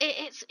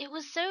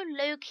was so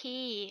low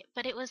key,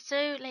 but it was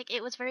so, like,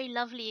 it was very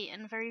lovely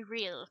and very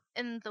real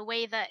in the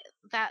way that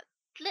it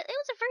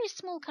was a very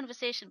small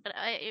conversation, but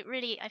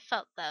I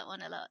felt that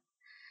one a lot.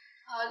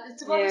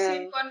 It's about the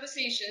same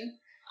conversation.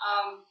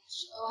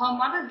 Her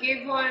mother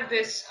gave her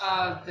this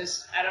I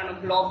don't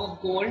know, blob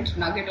of gold,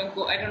 nugget of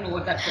gold. I don't know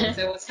what that was.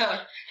 That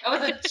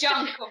was a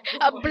chunk of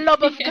gold. A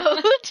blob of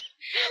gold.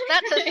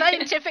 That's a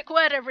scientific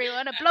word,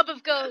 everyone. A blob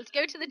of gold.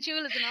 Go to the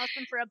jewelers and ask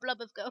them for a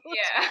blob of gold.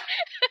 Yeah.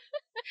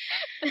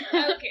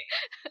 Okay.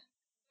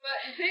 But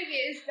the thing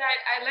is that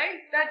I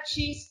like that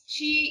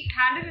she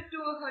handed it to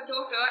her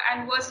daughter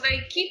and was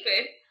like, keep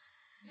it.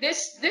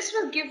 This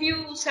will give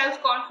you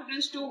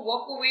self-confidence to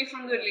walk away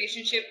from the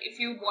relationship if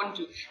you want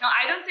to. Now,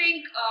 I don't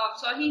think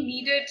Sohee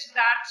needed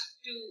that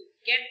to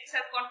get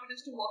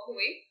self-confidence to walk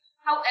away.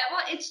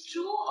 However, it's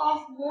true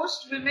of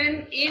most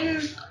women in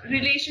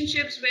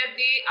relationships where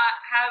they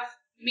have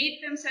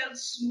made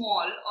themselves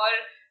small, or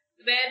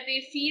where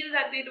they feel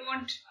that they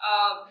don't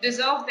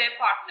deserve their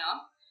partner,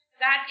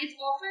 that it's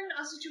often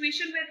a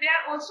situation where they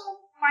are also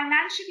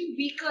financially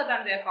weaker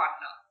than their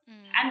partner.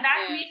 And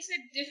that makes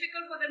it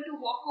difficult for them to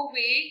walk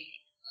away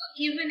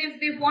even if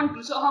they want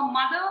to. So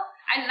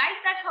I like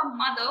that her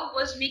mother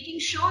was making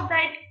sure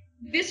that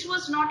this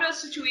was not a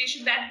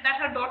situation that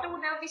her daughter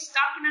would never be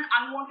stuck in an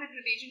unwanted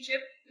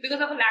relationship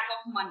because of a lack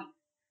of money.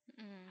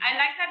 I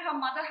like that her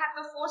mother had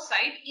the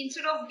foresight.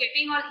 Instead of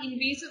getting all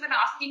invasive and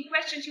asking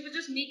questions, she was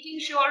just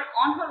making sure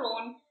on her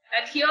own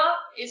that here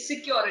is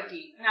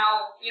security.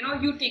 Now,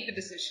 you take the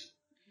decision.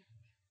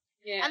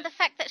 Yeah. And the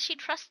fact that she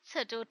trusts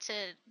her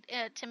daughter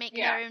to make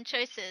her own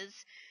choices.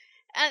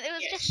 And it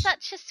was just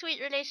such a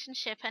sweet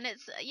relationship. And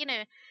it's,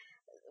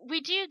 we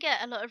do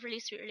get a lot of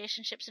really sweet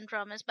relationships in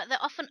dramas, but they're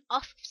often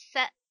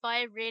offset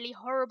by really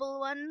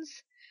horrible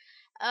ones,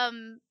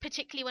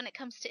 particularly when it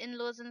comes to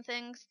in-laws and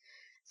things.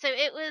 So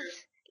it was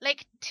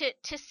like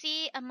to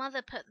see a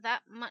mother put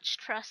that much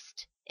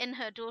trust in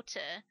her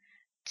daughter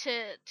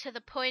to the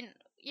point,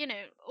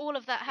 all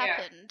of that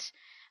happened.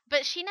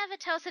 But she never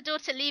tells her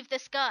daughter, leave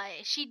this guy.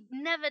 She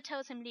never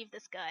tells him, leave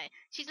this guy.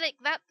 She's like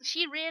that.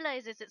 She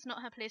realizes it's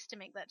not her place to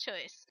make that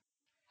choice.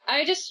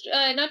 I just,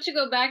 not to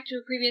go back to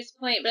a previous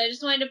point, but I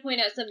just wanted to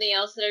point out something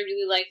else that I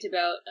really liked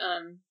about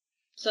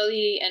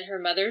Sully and her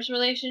mother's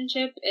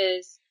relationship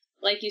is,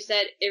 like you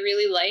said, it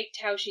really liked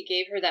how she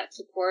gave her that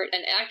support.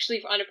 And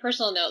actually, on a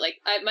personal note, like,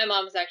 my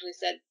mom has actually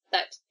said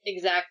that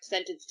exact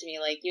sentence to me,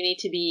 like, you need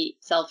to be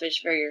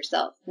selfish for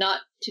yourself. Not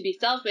to be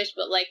selfish,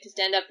 but, like, to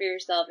stand up for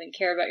yourself and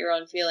care about your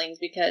own feelings,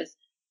 because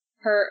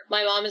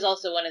my mom is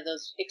also one of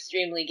those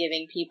extremely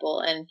giving people,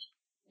 and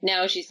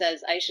now she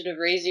says, I should have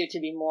raised you to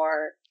be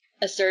more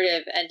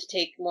assertive and to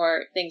take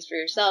more things for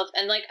yourself.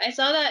 And, like, I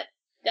saw that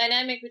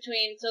dynamic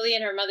between Sully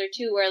and her mother,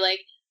 too, where,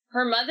 like,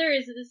 her mother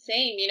is the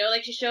same,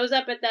 like, she shows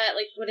up at that,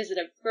 like, what is it,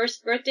 a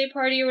first birthday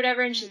party or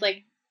whatever, and she's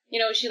like,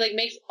 she, like,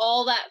 makes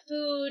all that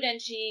food,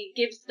 and she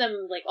gives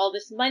them, like, all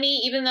this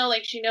money, even though,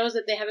 like, she knows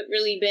that they haven't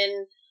really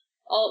been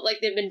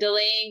they've been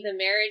delaying the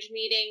marriage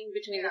meeting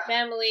between the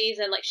families,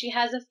 and, like, she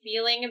has a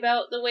feeling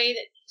about the way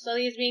that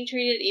Sully is being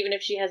treated, even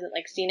if she hasn't,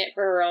 like, seen it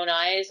for her own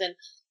eyes, and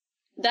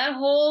that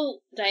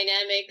whole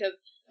dynamic of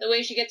the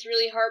way she gets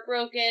really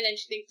heartbroken, and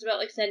she thinks about,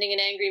 like, sending an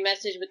angry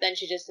message, but then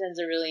she just sends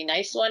a really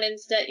nice one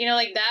instead,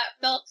 like, that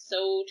felt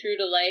so true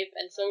to life,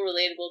 and so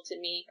relatable to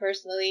me,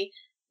 personally.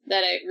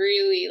 that I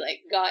really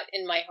like got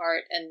in my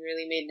heart and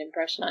really made an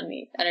impression on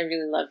me, and I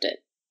really loved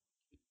it.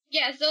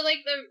 Yeah, so like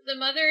the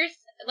mothers,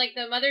 like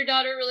the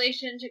mother-daughter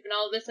relationship and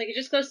all of this, like it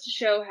just goes to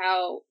show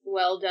how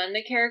well done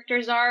the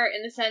characters are,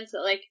 in the sense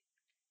that like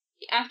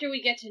after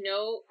we get to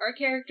know our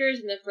characters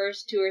in the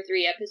first 2 or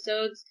 3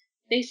 episodes,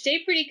 they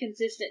stay pretty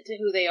consistent to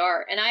who they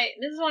are. And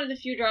this is one of the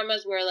few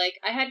dramas where like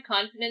I had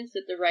confidence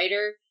that the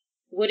writer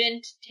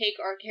wouldn't take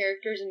our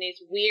characters in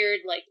these weird,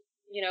 like,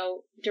 you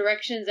know,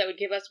 directions that would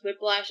give us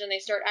whiplash, and they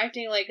start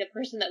acting like a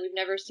person that we've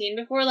never seen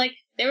before. Like,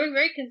 they were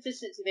very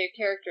consistent to their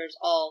characters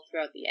all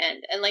throughout the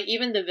end. And like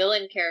even the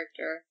villain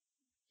character,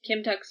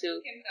 Kim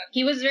Tak-soo,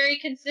 he was very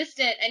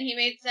consistent and he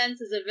made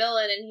sense as a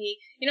villain, and he,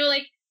 you know,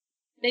 like,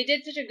 they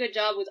did such a good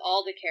job with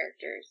all the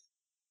characters.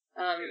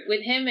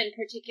 With him in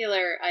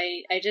particular,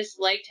 I just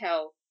liked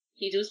how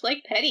he just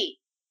like petty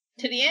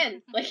to the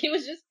end. Like, he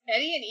was just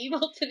petty and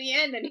evil to the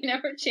end, and he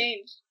never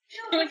changed.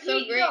 It was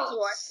so great to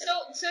watch.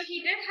 So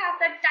he did have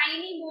that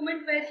tiny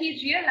moment where he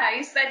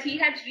realized that he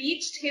had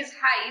reached his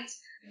heights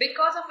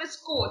because of his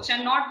coach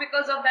and not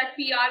because of that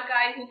PR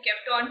guy who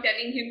kept on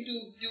telling him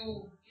to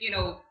do, you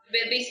know,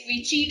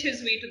 basically cheat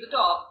his way to the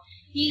top.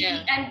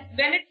 And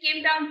when it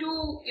came down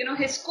to, you know,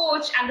 his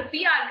coach and the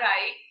PR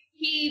guy,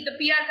 the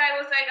PR guy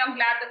was like, I'm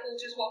glad the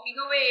coach is walking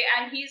away.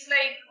 And he's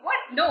like, what?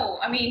 No,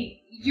 I mean,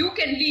 you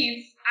can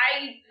leave.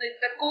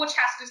 The coach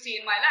has to stay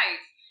in my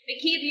life. Like,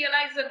 he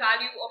realized the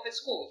value of his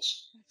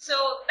coach. So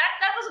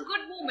that was a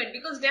good moment,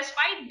 because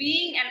despite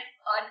being an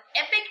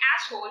epic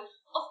asshole,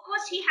 of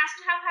course he has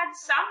to have had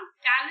some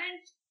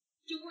talent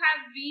to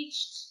have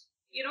reached,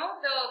 you know,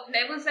 the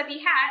levels that he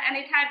had, and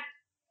it had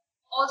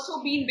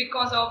also been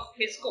because of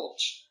his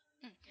coach.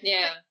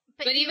 Yeah.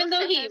 But even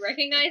though he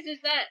recognizes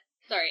that...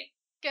 Sorry.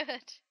 Go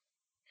ahead.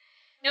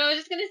 No, I was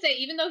just gonna say,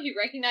 even though he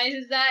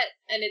recognizes that,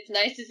 and it's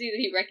nice to see that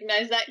he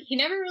recognizes that, he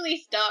never really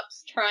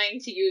stops trying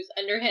to use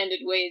underhanded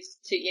ways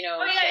to, you know...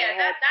 Oh, yeah,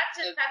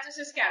 that's just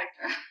his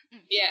character.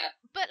 Yeah.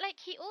 But, like,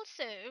 he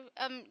also,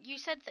 you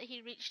said that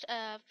he reached,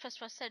 first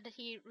of all said that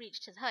he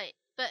reached his height,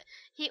 but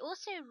he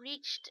also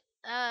reached,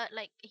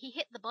 like, he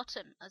hit the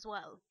bottom as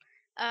well.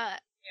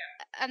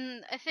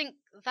 And I think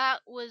that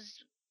was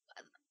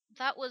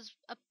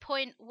a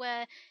point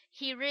where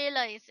he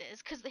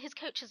realizes, because his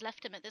coach has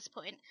left him at this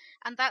point,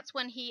 and that's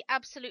when he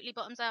absolutely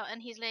bottoms out,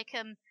 and he's like,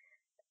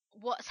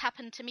 what's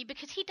happened to me?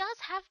 Because he does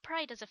have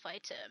pride as a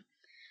fighter.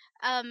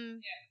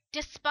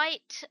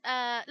 Despite,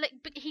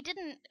 but he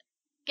didn't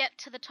get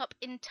to the top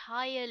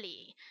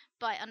entirely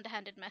by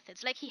underhanded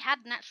methods. Like, he had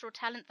natural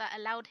talent that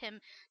allowed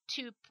him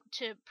to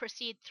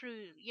proceed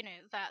through, you know,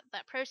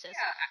 that process.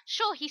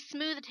 Sure, he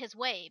smoothed his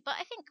way, but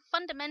I think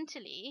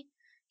fundamentally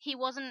he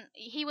was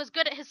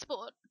good at his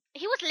sport.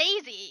 He was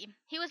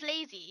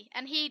lazy,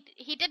 and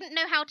he didn't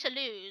know how to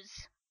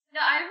lose. No,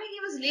 I don't think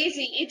he was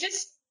lazy.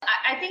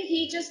 I think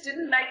he just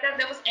didn't like that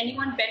there was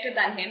anyone better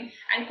than him,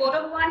 and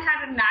Kodowan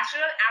had a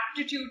natural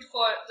aptitude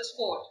for the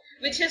sport,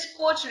 which his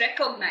coach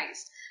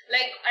recognized.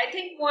 Like, I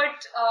think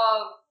what's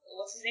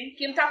his name,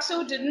 Kim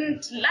Tak-soo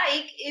didn't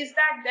like is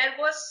that there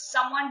was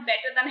someone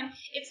better than him.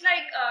 It's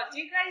like, do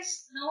you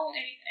guys know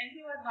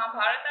anything about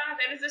Mahabharata?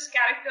 There is this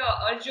character,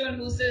 Arjun,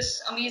 who's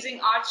this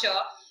amazing archer,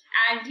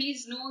 and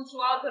he's known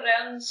throughout the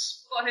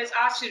realms for his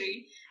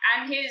archery.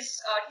 And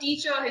his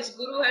teacher, his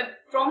guru, had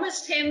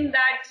promised him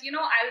that, you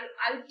know,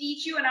 I'll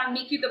teach you and I'll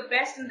make you the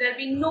best, and there'll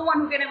be no one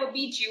who can ever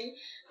beat you.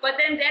 But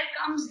then there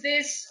comes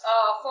this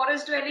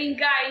forest-dwelling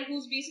guy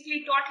who's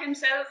basically taught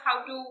himself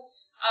how to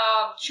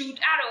shoot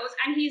arrows,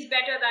 and he's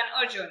better than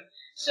Arjun.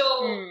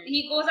 So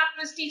he goes up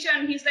to his teacher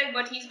and he's like,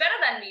 but he's better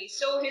than me.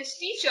 So his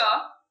teacher,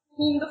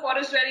 whom the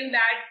forest-dwelling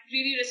lad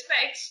really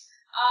respects,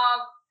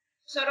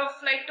 sort of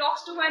like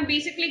talks to her and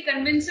basically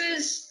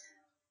convinces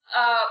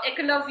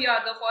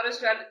Ekalavya, the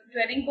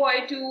forest-dwelling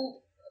boy, to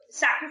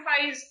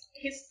sacrifice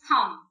his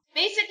thumb.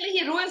 Basically,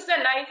 he ruins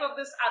the life of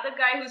this other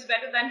guy who's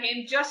better than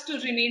him just to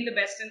remain the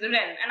best in the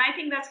realm. And I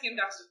think that's Kim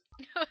Tak-soo.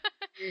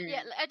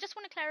 Yeah, I just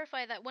want to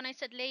clarify that when I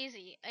said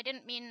lazy, I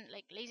didn't mean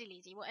like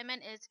lazy. What I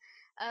meant is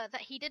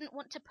that he didn't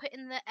want to put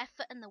in the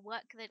effort and the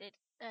work that it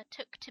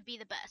took to be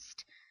the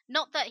best.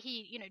 Not that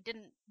he, you know,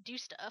 didn't do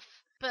stuff,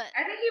 but...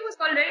 I think he was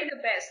already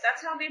the best.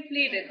 That's how they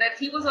played it, that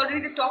he was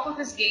already the top of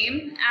his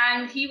game,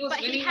 and he was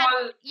winning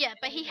all... Yeah,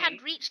 but he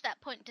had reached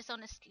that point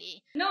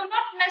dishonestly. No,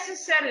 not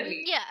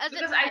necessarily. Yeah,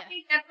 because I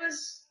think that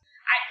was...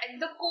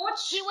 the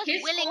coach, he was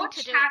his willing coach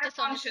to do had it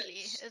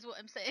dishonestly, conscience. is what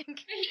I'm saying.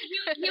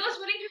 He was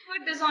willing to do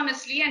it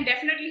dishonestly, and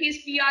definitely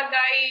his PR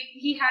guy,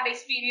 he had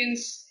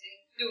experience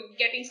to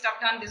getting stuff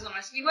done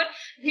dishonestly. But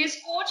his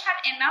coach had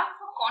enough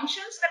of a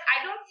conscience that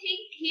I don't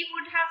think he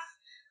would have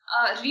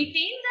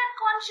retained that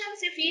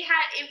conscience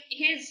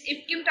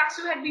if Kim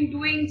Tak-soo had been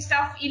doing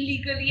stuff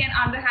illegally and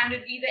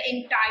underhandedly the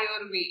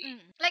entire way.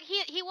 Like,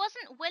 he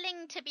wasn't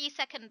willing to be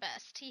second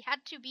best. He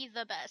had to be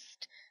the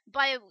best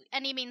by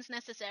any means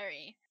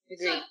necessary.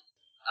 So,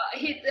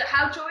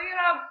 how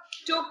Choyera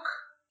took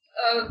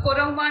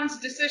Kodowan's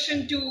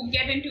decision to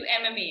get into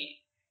MMA.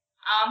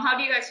 How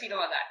do you guys feel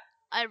about that?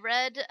 I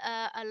read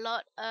a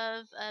lot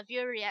of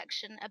viewer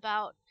reaction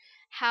about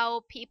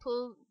how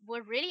people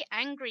were really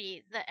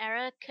angry that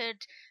Era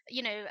could,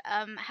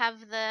 have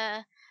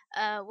the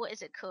what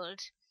is it called?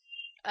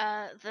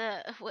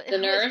 What's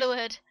nerve? the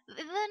word?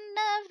 The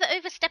nerve, the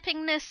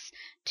oversteppingness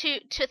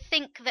to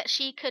think that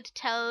she could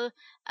tell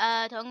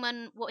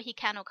Dongman what he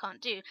can or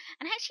can't do.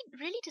 And I actually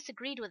really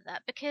disagreed with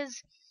that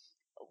because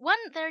one,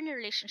 they're in a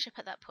relationship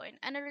at that point,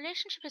 and a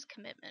relationship is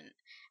commitment.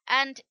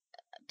 And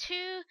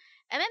two,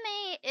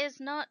 MMA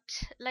is not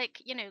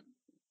like,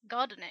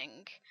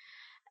 gardening.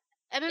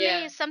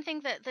 MMA is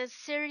something that there's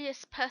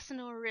serious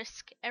personal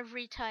risk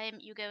every time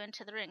you go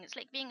into the ring. It's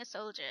like being a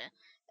soldier.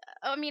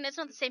 I mean, it's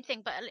not the same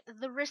thing, but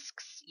the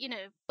risks,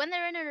 when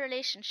they're in a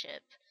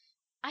relationship,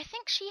 I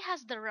think she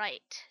has the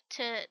right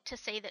to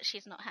say that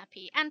she's not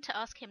happy and to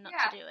ask him not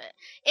to do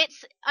it.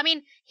 I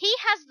mean, he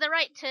has the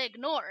right to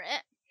ignore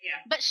it,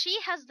 but she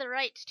has the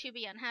right to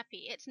be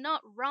unhappy. It's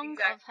not wrong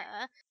of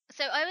her.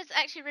 So I was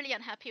actually really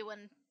unhappy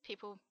when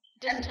people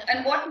dissed her.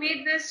 And what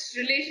made this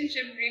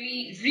relationship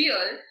really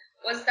real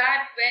was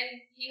that when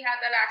he had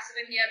that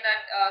accident, he had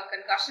that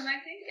concussion,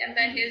 I think, and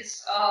then his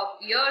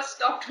ear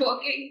stopped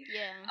working.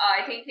 Yeah.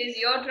 I think his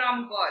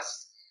eardrum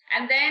burst.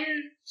 And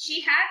then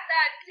she had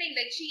that thing,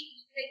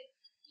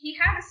 he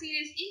had a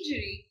serious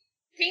injury.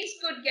 Things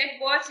could get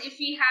worse if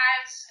he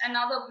has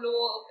another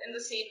blow in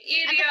the same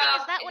area. And the thing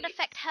is, that would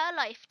affect her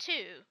life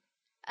too.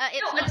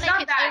 It's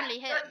not only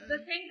him. The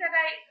thing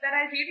that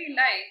I really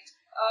liked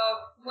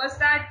was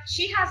that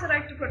she has a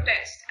right to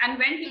protest. And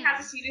when he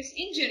has a serious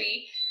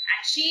injury,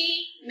 and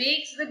she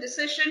makes the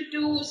decision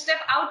to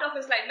step out of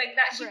his life like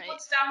that, she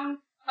puts down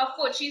her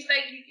foot. She's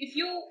like, if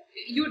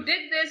you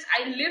did this,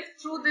 I lived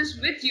through this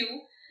with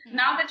you.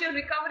 Now that you're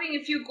recovering,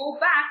 if you go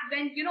back,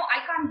 then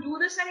I can't do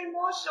this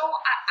anymore. So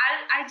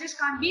I just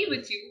can't be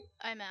with you.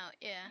 I'm out.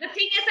 Yeah. The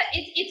thing is that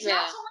it's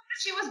not so much that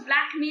she was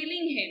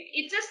blackmailing him.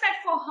 It's just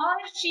that for her,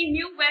 she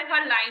knew where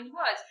her line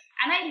was.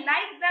 And I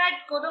like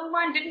that Ko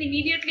Dong-man didn't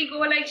immediately go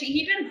like,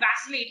 he didn't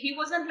vacillate. He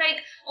wasn't like,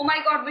 oh my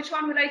God, which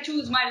one will I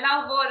choose? My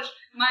love or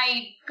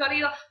my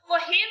career? For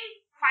him,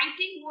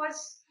 fighting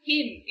was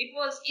him. It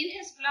was in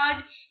his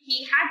blood.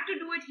 He had to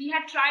do it. He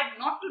had tried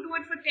not to do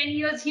it for 10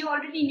 years. He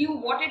already knew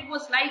what it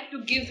was like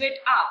to give it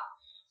up.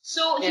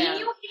 So he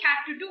knew he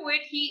had to do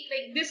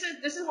it. This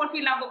is what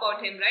we love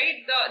about him,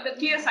 right? The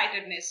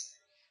clear-sightedness.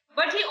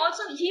 But he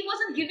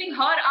wasn't giving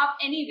her up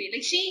anyway.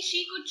 Like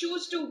she could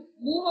choose to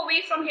move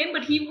away from him,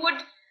 but he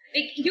would,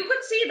 you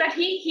could see that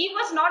he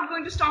was not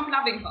going to stop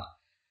loving her.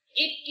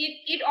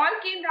 It all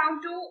came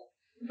down to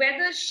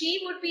whether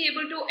she would be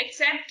able to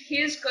accept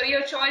his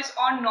career choice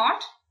or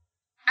not.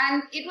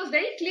 And it was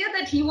very clear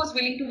that he was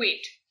willing to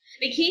wait.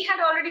 Like he had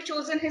already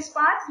chosen his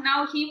path.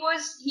 Now he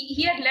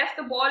had left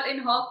the ball in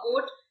her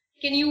court.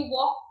 Can you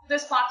walk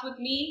this path with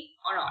me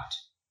or not?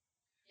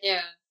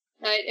 Yeah.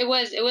 It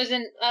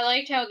wasn't, I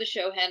liked how the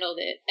show handled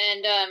it.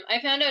 And,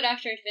 I found out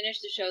after I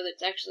finished the show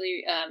that's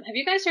actually, have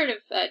you guys heard of,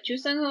 Chu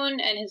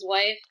Sang-hoon and his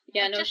wife,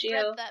 Yano I just Shiho?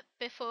 read that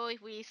before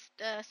we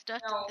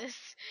started this.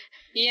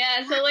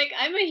 Yeah, so,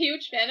 I'm a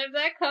huge fan of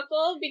that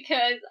couple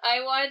because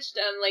I watched,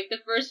 the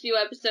first few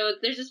episodes.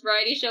 There's this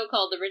variety show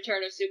called The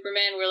Return of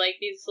Superman where,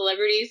 these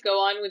celebrities go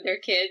on with their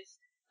kids.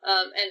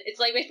 And it's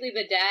basically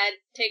the dad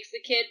takes the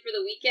kid for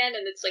the weekend,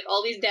 and it's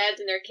all these dads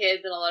and their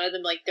kids, and a lot of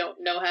them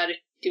don't know how to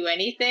do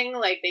anything.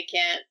 They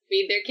can't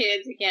feed their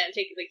kids, they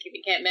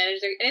can't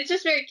manage their, and it's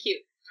just very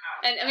cute.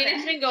 And I mean,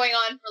 it's been going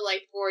on for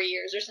 4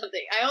 years or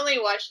something. I only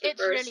watched the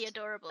first. It's really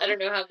adorable. I don't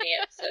know how many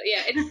episodes.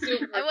 Yeah, it's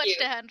super cute. I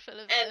watched a handful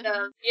of them.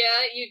 And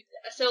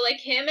so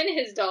him and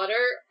his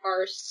daughter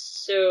are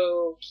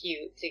so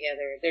cute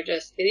together. They're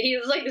just,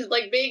 he's this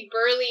big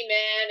burly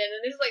man, and then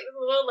there's this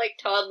little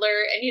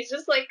toddler, and he's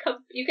just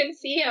you can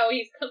see how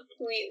he's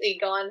completely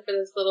gone for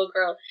this little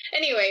girl.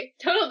 Anyway,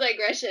 total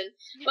digression.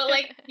 But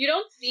you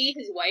don't see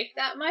his wife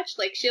that much.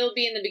 She'll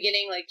be in the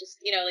beginning,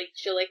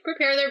 she'll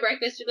prepare their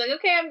breakfast. She'll be like,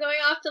 okay, I'm going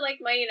off to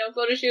my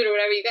photo shoot or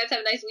whatever. You guys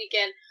have a nice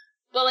weekend.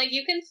 But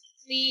you can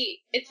see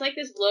it's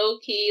this low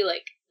key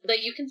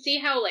you can see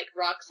how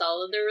rock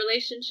solid their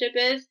relationship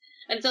is.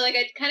 And so I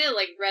kind of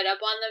read up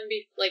on them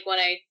when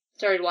I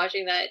started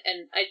watching that,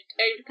 and I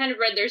kind of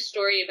read their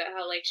story about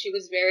how she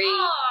was very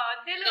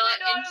not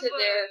into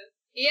their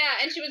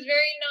and she was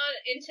very not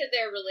into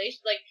their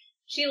relation.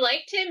 She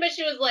liked him, but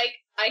she was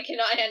I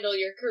cannot handle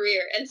your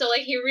career. And so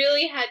he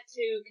really had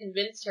to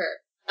convince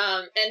her.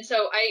 And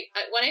so I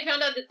when I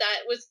found out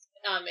that was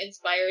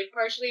inspired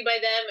partially by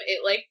them,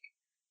 it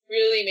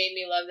really made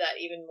me love that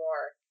even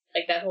more.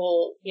 That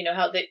whole,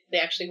 how they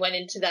actually went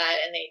into that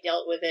and they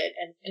dealt with it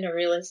and in a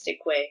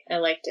realistic way. I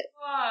liked it.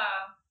 Wow.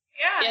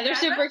 Yeah, they're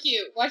super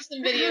cute. Watch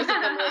some videos of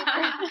them later.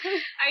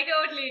 I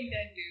totally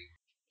intend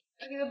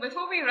to. Okay, so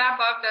before we wrap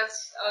up,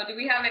 do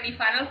we have any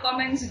final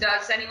comments?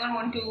 Does anyone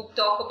want to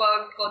talk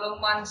about Ko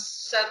Dong-man's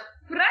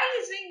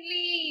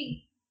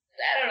surprisingly,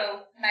 I don't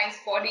know, nice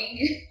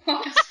body?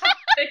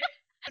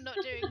 I'm not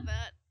doing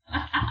that.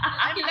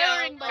 I'm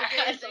lowering my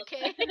gaze,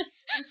 okay?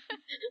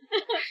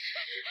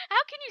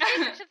 How can you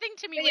say such a thing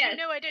to me when you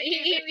know I don't do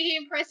it? He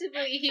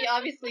impressively, he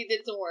obviously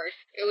did some work.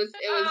 It was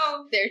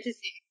there to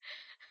see.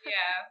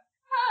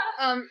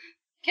 Yeah.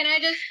 Can I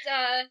just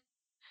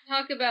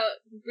talk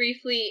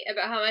briefly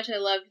about how much I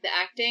loved the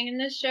acting in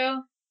this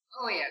show?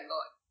 Oh yeah,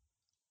 God.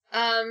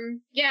 I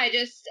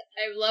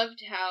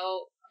loved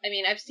how,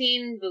 I've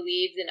seen the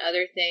leads in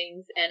other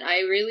things, and I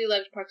really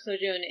loved Park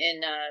Seo-joon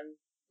in,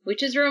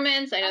 Witch's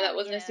Romance. I know that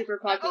wasn't a super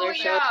popular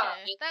show. yeah.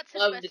 That's his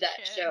Loved best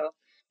that show.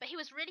 But he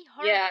was really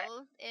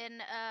horrible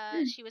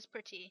in She Was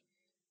Pretty,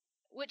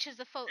 which is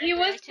the fault of the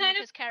writing of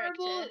his character.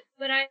 Horrible,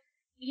 but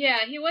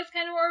he was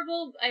kind of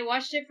horrible. I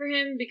watched it for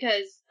him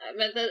because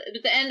at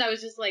the end I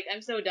was just like,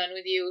 I'm so done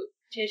with you,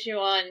 Chae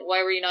Siwon.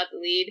 Why were you not the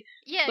lead?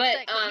 Yeah,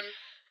 but, exactly.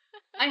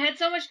 I had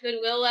so much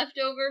goodwill left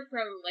over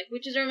from, like,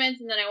 Witch's Romance,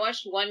 and then I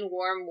watched One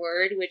Warm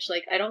Word, which,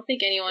 like, I don't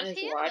think anyone has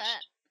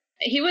watched.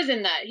 He was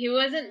in that. He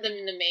wasn't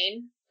the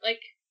main, like,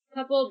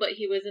 couple, but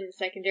he was in the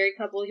secondary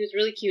couple. He was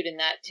really cute in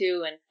that,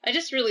 too, and I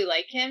just really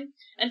like him.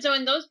 And so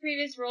in those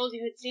previous roles,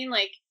 you had seen,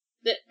 like,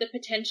 the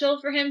potential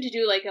for him to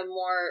do, like, a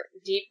more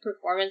deep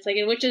performance. Like,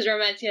 in Witch's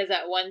Romance, he has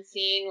that one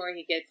scene where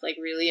he gets, like,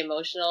 really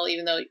emotional,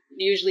 even though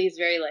usually he's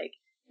very, like,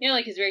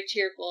 like he's very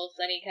cheerful,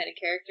 sunny kind of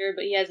character,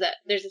 but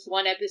there's this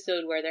one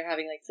episode where they're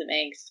having, like, some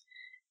angst,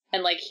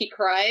 and, like, he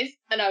cries,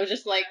 and I was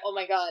just like, oh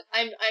my god,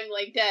 I'm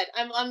like, dead.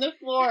 I'm on the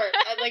floor,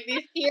 and, like,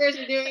 these tears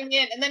are doing me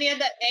in, and then he had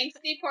that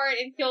angsty part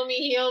in Kill Me,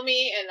 Heal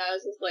Me, and I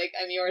was just like,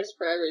 I'm yours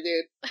forever,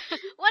 dude.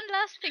 One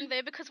last thing,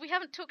 though, because we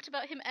haven't talked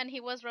about him, and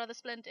he was rather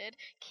splendid,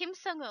 Kim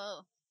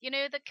Sung-ho,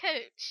 the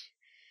coach.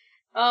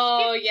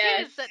 Oh, yes.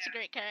 He is such a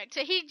great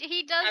character.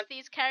 He does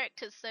these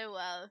characters so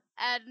well,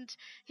 and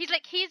he's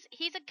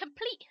a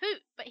complete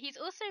hoot, but he's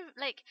also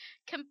like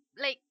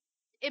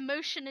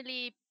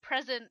emotionally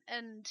present,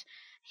 and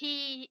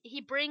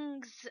he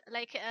brings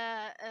like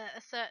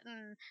a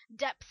certain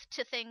depth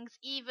to things,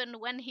 even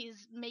when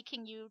he's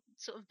making you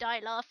sort of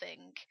die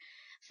laughing.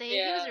 So he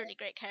was a really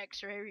great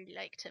character. I really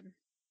liked him.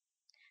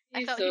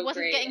 I felt he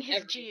wasn't getting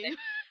his due.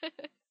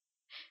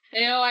 I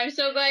know, I'm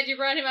so glad you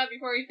brought him up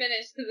before we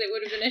finished, because it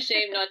would have been a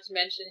shame not to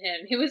mention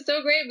him. He was so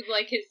great with,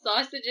 like, his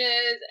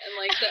sausages, and,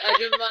 like, the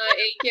Ajumma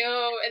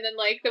Aikyo, and then,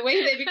 like, the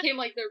way they became,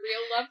 like, the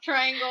real love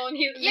triangle, and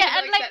he was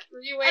that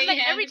three-way and,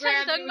 every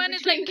time Dongman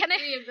is like,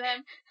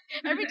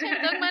 every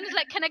time Dongman is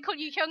like, can I call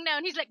you Hyung now?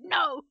 And he's like,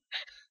 no!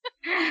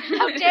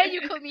 How dare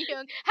you call me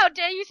Hyung? How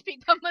dare you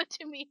speak Dongman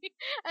to me?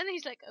 And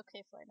he's like,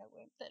 okay, fine, I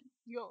won't then.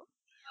 Yo.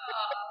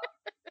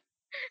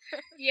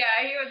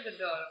 Yeah, he was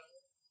adorable.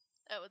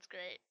 That was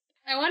great.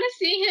 I want to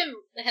see him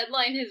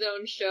headline his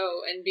own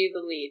show and be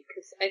the lead,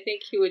 because I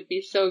think he would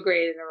be so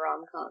great in a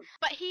rom-com.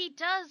 But he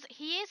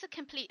is a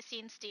complete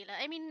scene stealer.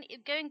 I mean,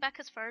 going back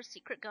as far as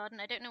Secret Garden,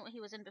 I don't know what he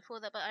was in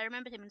before that, but I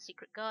remember him in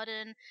Secret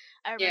Garden.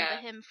 I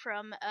remember him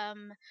from,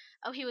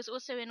 he was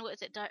also in,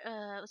 was it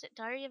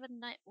Diary of a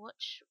Night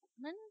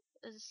Watchman?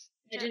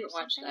 I didn't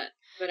watch that.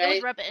 But it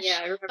was rubbish. Yeah,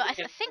 I remember but I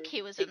think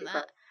he was in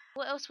that.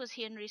 What else was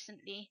he in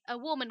recently? A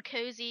Warm and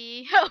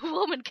Cozy.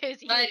 Warm and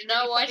Cozy. I did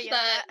not watch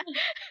that.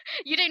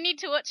 You don't need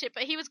to watch it,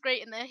 but he was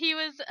great in there. He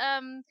was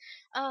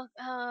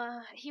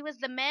he was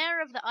the mayor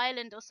of the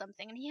island or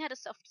something, and he had a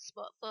soft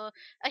spot for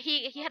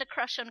he had a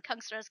crush on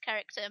Kang Sara's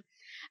character.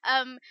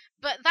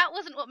 But that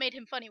wasn't what made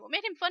him funny. What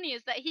made him funny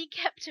is that he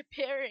kept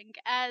appearing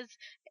as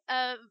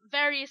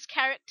various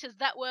characters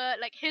that were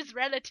like his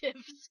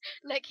relatives.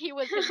 Like he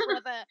was his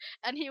brother,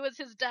 and he was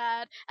his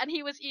dad, and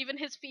he was even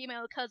his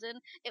female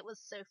cousin. It was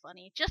so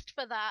funny just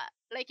for that.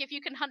 Like if you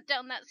can hunt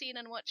down that scene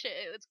and watch it,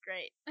 it was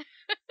great.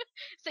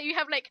 So you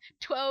have like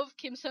 12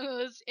 Kim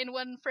Sung-hos in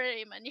one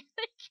frame, and you're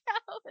like,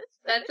 how is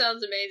that? That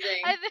sounds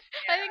amazing. I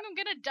think I'm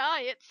gonna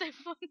die. It's so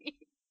funny.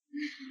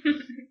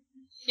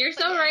 You're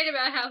so right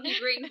about how he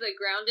brings the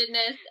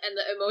groundedness and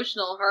the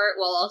emotional heart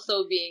while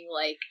also being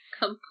like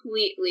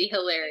completely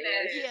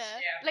hilarious. Yeah.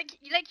 Like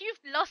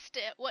you've lost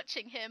it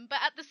watching him, but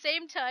at the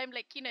same time,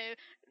 like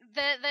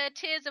there are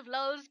tears of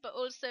lulls, but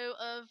also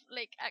of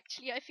like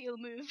actually I feel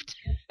moved.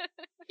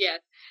 Yes,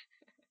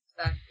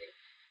 exactly.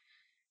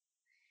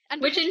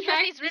 And which in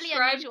fact these really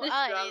describes unusual this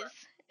eyes. drama.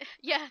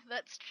 Yeah,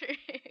 that's true.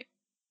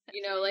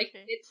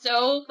 It's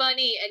so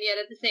funny, and yet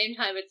at the same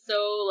time, it's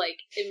so, like,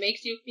 it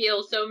makes you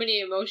feel so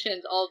many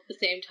emotions all at the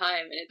same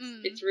time,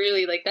 and it's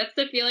really, like, that's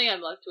the feeling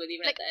I'm left with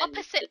even like at the end.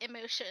 opposite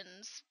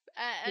emotions,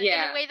 in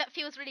a way that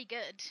feels really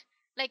good.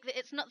 Like,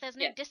 there's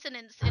no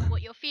dissonance in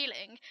what you're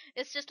feeling.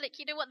 It's just like,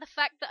 the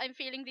fact that I'm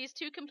feeling these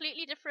two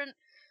completely different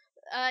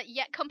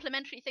yet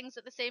complementary things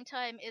at the same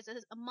time is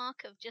a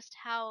mark of just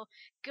how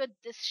good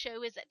this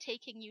show is at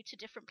taking you to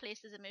different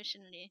places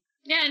emotionally.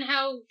 Yeah, and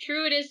how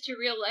true it is to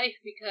real life,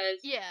 because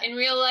in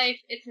real life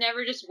it's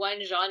never just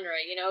one genre.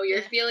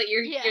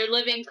 You're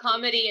living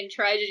comedy and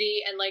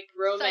tragedy and like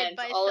romance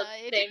all at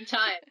the same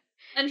time.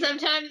 And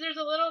sometimes there's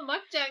a little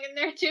mukjang in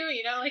there too,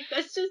 like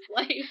that's just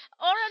life.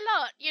 Or a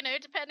lot,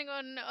 depending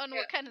on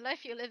what kind of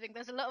life you're living.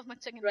 There's a lot of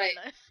mukjang in my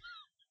life.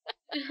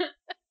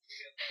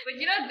 But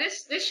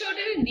this show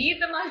didn't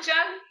need the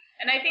mahjong,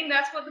 and I think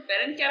that's what the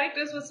parent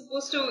characters were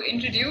supposed to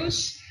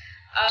introduce.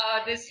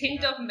 This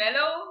hint of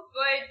mellow,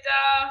 but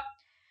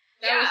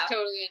that was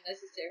totally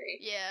unnecessary.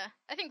 Yeah,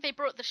 I think they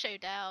brought the show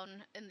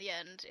down in the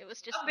end. It was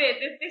just a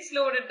bit. They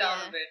slowed it down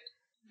a bit.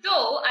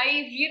 Though I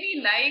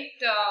really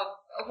liked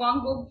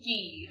Wang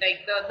Bo-ki,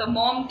 like the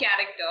mom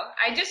character.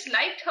 I just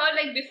liked her,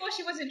 like before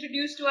she was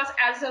introduced to us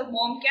as a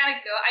mom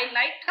character, I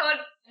liked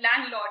her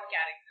landlord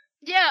character.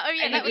 Yeah, oh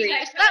yeah, I that was agree.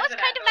 nice. That was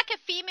kind of like a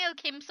female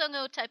Kim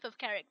Sung-ho type of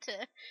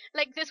character.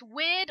 Like this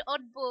weird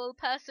oddball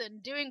person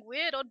doing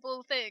weird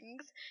oddball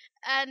things,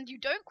 and you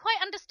don't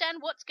quite understand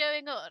what's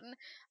going on.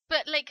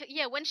 But like,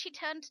 yeah, when she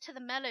turned to the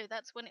mellow,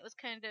 that's when it was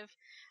kind of,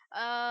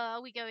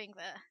 are we going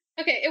there?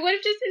 Okay, it would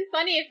have just been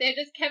funny if they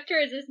had just kept her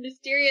as this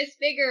mysterious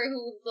figure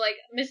who's, like,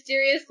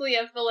 mysteriously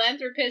a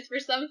philanthropist for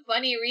some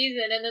funny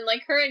reason, and then,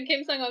 like, her and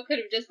Kim Sung-ho could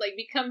have just, like,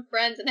 become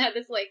friends and had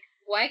this, like,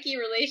 wacky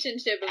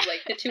relationship of,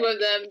 like, the two of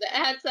them that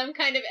had some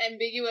kind of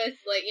ambiguous,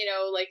 like, you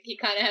know, like, he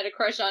kind of had a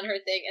crush on her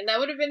thing, and that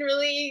would have been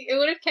really, it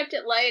would have kept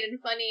it light and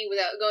funny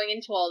without going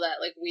into all that,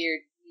 like,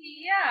 weird,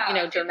 yeah, you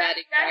know,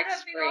 dramatic that would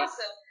have been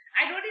awesome.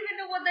 I don't even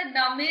know what the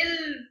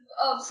Namil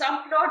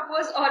subplot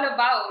was all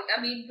about. I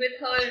mean, with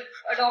her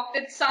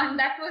adopted son,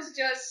 that was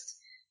just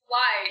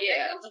why.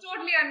 Yeah. Like, it was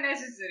totally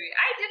unnecessary.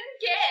 I didn't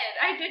care.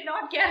 I did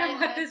not care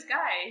about this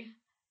guy.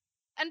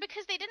 And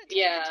because they didn't take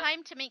the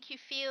time to make you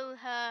feel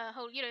her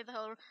whole, you know, the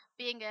whole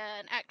being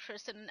an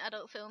actress in an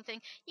adult film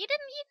thing, you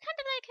kind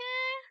of like,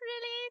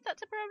 really?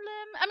 That's a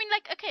problem? I mean,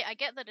 like, okay, I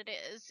get that it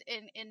is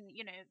in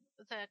you know,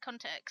 the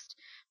context,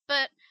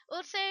 but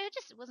also I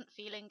just wasn't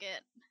feeling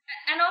it.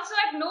 And also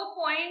at no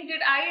point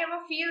did I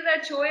ever feel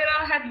that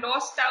Choira had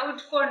lost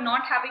out for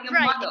not having a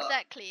mother.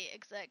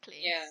 Exactly.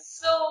 Yeah.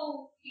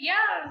 So,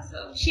 yeah,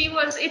 so she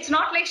was, it's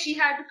not like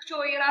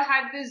Choira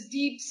had this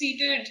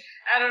deep-seated,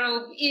 I don't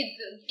know,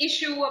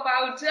 issue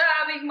about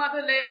being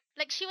motherless.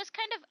 Like, she was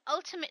kind of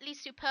ultimately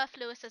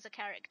superfluous as a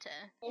character.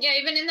 Yeah,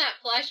 even in that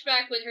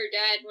flashback with her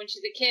dad when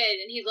she's a kid,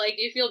 and he's like,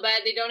 do you feel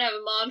bad they don't have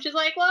a mom? She's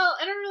like, well,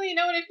 I don't really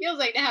know what it feels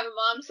like to have a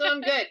mom, so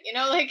I'm good. You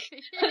know, like,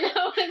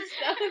 no, it's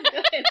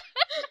good.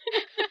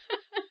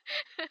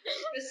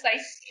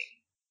 Precisely.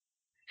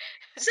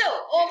 So,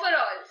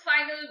 overall,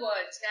 final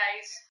words,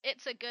 guys.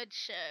 It's a good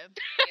show.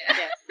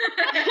 Yeah.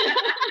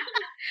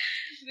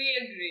 We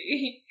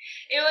agree.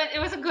 It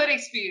was a good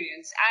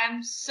experience.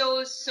 I'm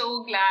so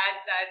glad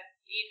that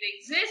it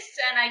exists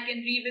and I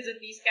can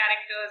revisit these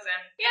characters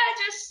and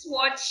just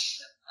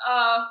watch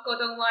Ko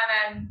Dong-won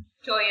and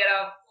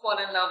Choira fall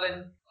in love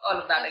and all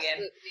of that again.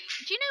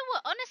 Do you know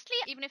what? Honestly,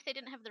 even if they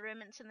didn't have the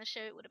romance in the show,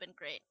 it would have been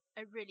great.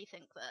 I really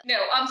think that. No,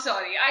 I'm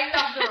sorry. I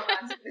love the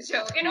romance in the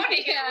show. I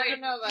don't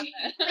know about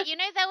that. But you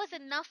know, there was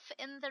enough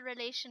in the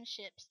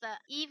relationships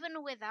that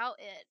even without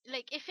it,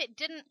 like if it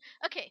didn't,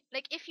 okay,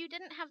 like if you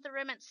didn't have the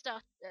romance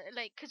start,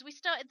 like because we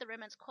started the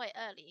romance quite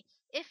early.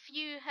 If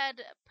you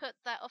had put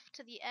that off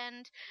to the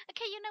end,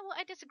 okay, you know what?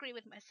 I disagree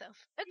with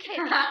myself. Okay.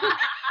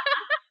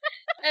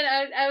 And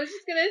I was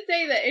just gonna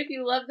say that if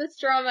you love this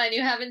drama and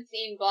you haven't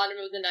seen Bottom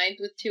of the Ninth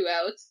with Two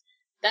Outs,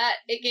 that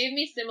it gave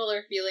me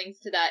similar feelings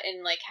to that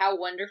in like how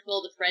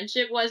wonderful the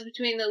friendship was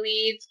between the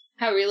leads,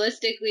 how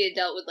realistically it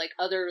dealt with like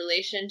other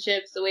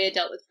relationships, the way it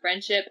dealt with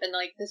friendship, and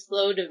like the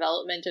slow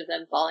development of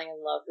them falling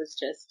in love was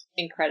just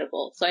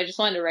incredible. So I just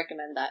wanted to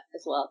recommend that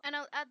as well. And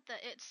I'll add that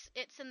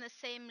it's in the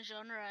same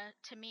genre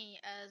to me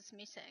as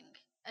Miseng,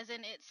 as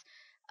in it's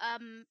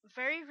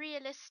very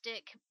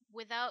realistic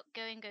without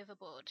going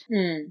overboard,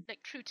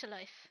 like true to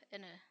life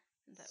in that way.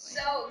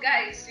 So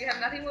guys, do you have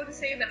nothing more to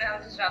say? Then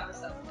I'll just wrap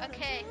this up.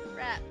 Okay,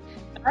 wrap.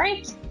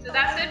 Alright. So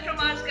that's it from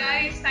us,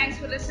 guys. Thanks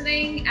for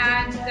listening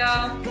and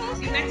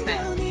see you next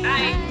time.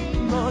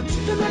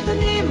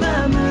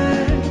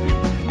 Bye.